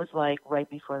married. That was like right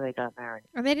before they got married.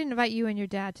 And they didn't invite you and your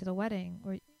dad to the wedding,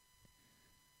 or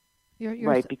you're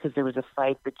right? Because there was a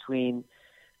fight between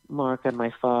Mark and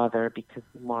my father because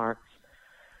Mark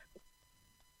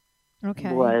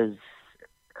was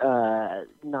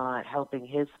not helping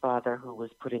his father, who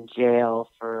was put in jail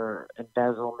for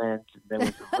embezzlement. There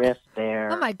was a rift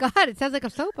there. Oh my God! It sounds like a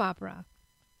soap opera.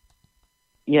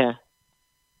 Yeah.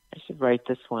 I should write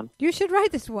this one. You should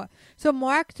write this one. So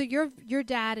Mark, your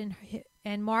dad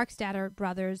and Mark's dad are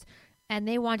brothers, and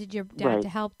they wanted your dad to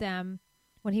help them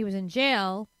when he was in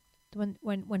jail, when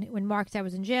Mark's dad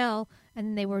was in jail,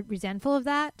 and they were resentful of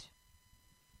that.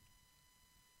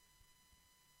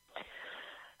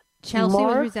 Chelsea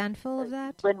was resentful of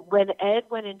that. When Ed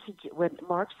when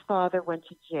Mark's father went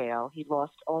to jail, he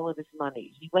lost all of his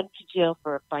money. He went to jail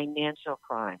for financial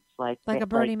crimes, like a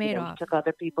Bernie Madoff. He took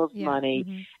other people's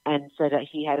money and said that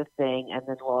he had a thing, and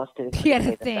then lost it. He had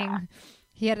a thing.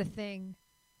 He had a thing.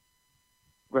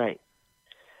 Right.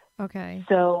 Okay.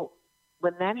 So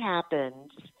when that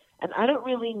happened, and I don't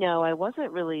really know, I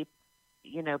wasn't really,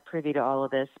 privy to all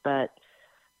of this, but.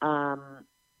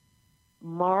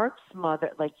 Mark's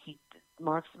mother,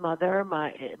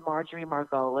 Marjorie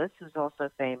Margolis, who's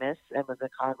also famous and was a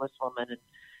congresswoman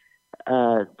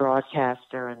and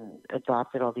broadcaster and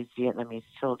adopted all these Vietnamese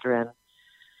children,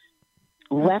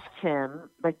 left him.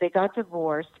 Like, they got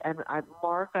divorced, and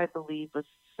Mark, I believe, was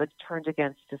turned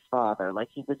against his father. Like,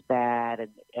 he was bad,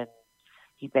 and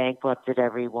he bankrupted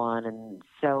everyone, and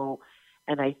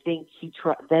I think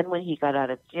then when he got out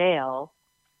of jail,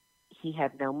 he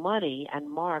had no money, and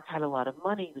Mark had a lot of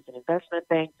money. He was an investment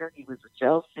banker. He was with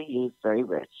Chelsea. He was very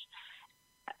rich,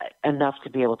 enough to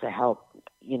be able to help,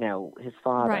 his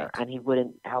father. Right. And he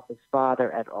wouldn't help his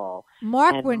father at all.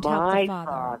 Mark wouldn't help the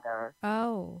father.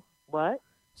 Oh. What?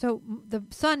 So the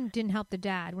son didn't help the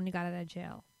dad when he got out of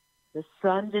jail. The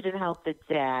son didn't help the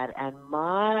dad, and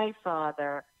my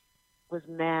father was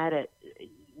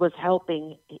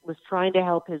trying to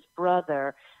help his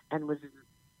brother, and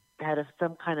had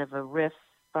some kind of a rift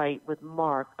fight with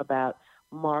Mark about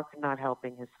Mark not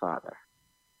helping his father.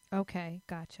 Okay,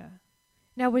 gotcha.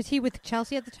 Now, was he with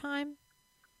Chelsea at the time?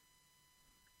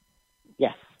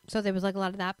 Yes. So there was like a lot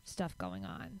of that stuff going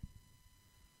on,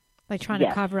 like trying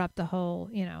to cover up the whole,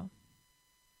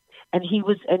 And he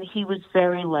was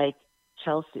very like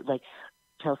Chelsea,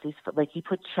 Chelsea's, like he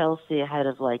put Chelsea ahead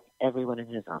of like everyone in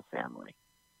his own family.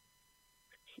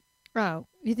 Oh,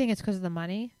 you think it's because of the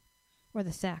money? Or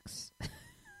the sex.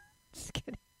 Just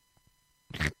kidding.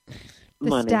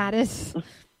 The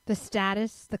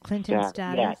status. The Clinton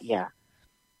status. Yeah.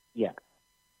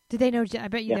 Did they know? I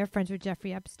bet you they're friends with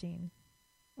Jeffrey Epstein.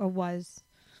 Or was.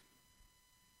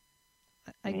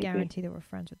 I guarantee they were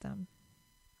friends with them.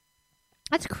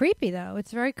 That's creepy, though.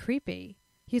 It's very creepy.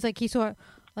 He saw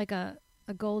like a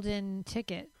golden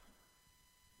ticket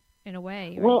in a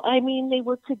way. Right? Well, I mean, they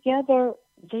were together.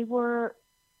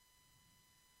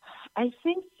 I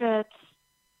think that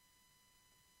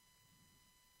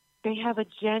they have a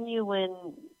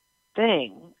genuine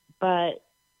thing, but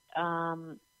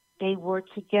they were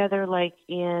together like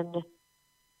in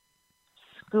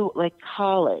school, like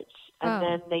college, and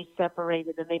then they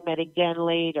separated and they met again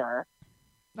later.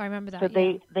 I remember that. So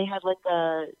they had like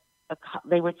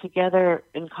they were together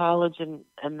in college, and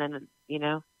then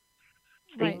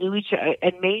they knew each other,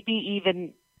 and maybe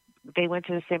even they went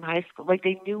to the same high school. Like,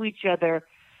 they knew each other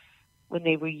when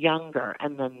they were younger,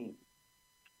 and then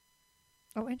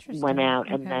went out,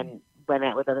 and then went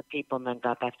out with other people, and then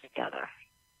got back together.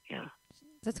 Yeah,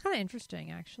 that's kind of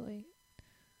interesting, actually.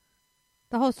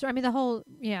 The whole story. I mean,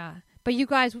 But you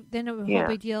guys, then it was a whole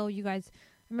big deal. You guys, I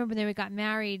remember when they got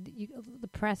married. The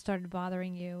press started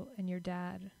bothering you and your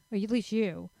dad, or at least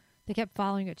you. They kept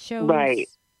following you at shows. Right.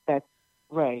 That's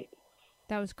right.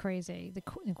 That was crazy. The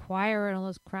Inquirer and all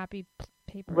those crappy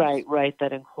papers. Right.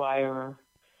 That Inquirer.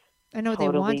 I know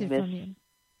totally they wanted from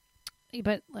you,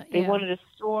 but they wanted a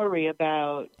story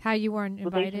about how you weren't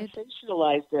invited. They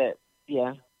sensationalized it.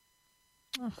 Yeah,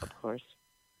 Ugh. of course.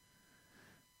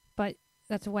 But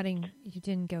that's a wedding you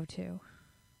didn't go to.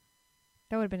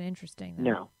 That would have been interesting, though.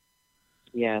 No.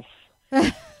 Yes.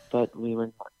 But we were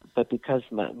not. But because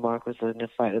Mark was in a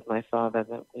fight with my father,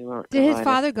 that we weren't Did invited. his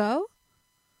father go?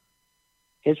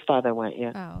 His father went,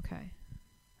 yeah. Oh, okay.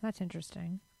 That's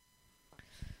interesting.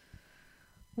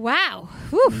 Wow.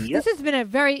 Whew. Yep. This has been a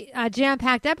very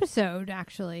jam-packed episode,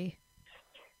 actually.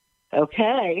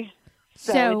 Okay.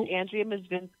 So it's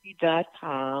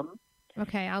AndreaMezvinsky.com.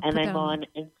 Okay, I'll and put I'm that on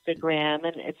Instagram,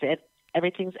 and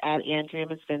everything's at Andrea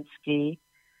Mezvinsky.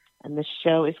 And the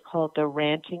show is called The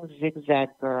Ranting Zigzag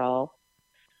Girl.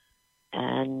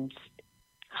 And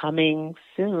coming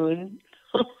soon.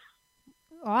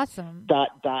 Awesome. ...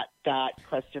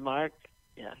 question mark.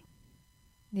 Yeah.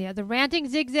 Yeah, The Ranting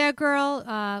Zigzag Girl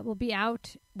will be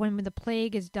out when the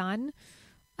plague is done.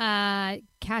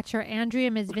 Catch her, Andrea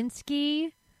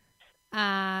Mezvinsky,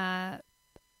 and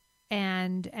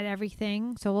at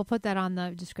everything. So we'll put that on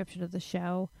the description of the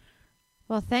show.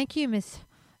 Well, thank you, Miss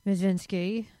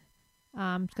Mezvinsky.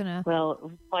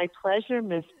 Well, my pleasure,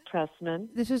 Miss Prussman.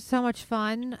 This was so much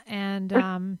fun,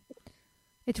 and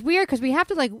it's weird because we have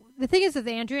to the thing is that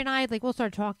Andrea and I we'll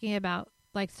start talking about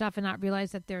stuff and not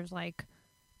realize that there's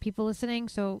people listening.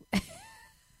 So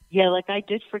yeah, I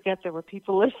did forget there were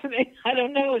people listening. I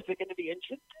don't know. Is it going to be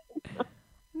interesting?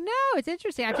 No, it's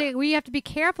interesting. I think we have to be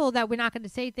careful that we're not going to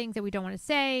say things that we don't want to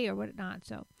say or whatnot.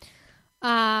 So,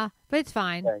 but it's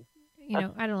fine. Okay.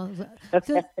 I don't know.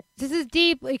 So this is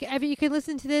deep. You can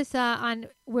listen to this on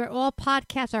where all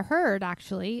podcasts are heard,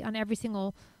 actually, on every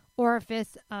single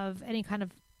orifice of any kind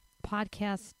of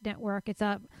podcast network. It's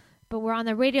up, but we're on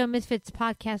the Radio Misfits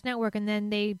podcast network, and then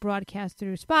they broadcast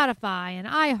through Spotify and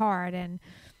iHeart and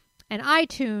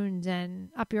iTunes and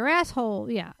Up Your Asshole.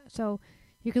 Yeah, so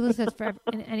you can listen to us for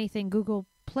anything. Google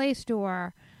Play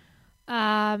Store.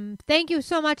 Thank you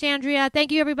so much, Andrea.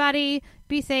 Thank you, everybody.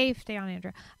 Be safe. Stay on,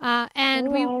 Andrea.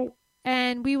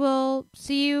 And we will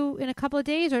see you in a couple of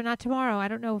days, or not tomorrow. I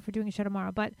don't know if we're doing a show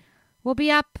tomorrow, but we'll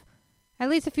be up at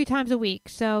least a few times a week.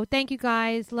 So thank you,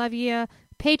 guys. Love you.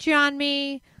 Patreon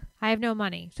me. I have no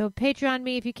money, so Patreon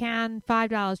me if you can. $5,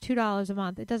 $2 a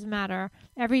month. It doesn't matter.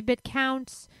 Every bit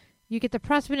counts. You get the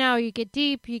Prussman hour. You get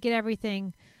deep. You get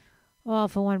everything, all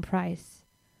for one price.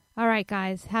 All right,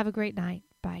 guys. Have a great night.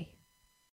 Bye.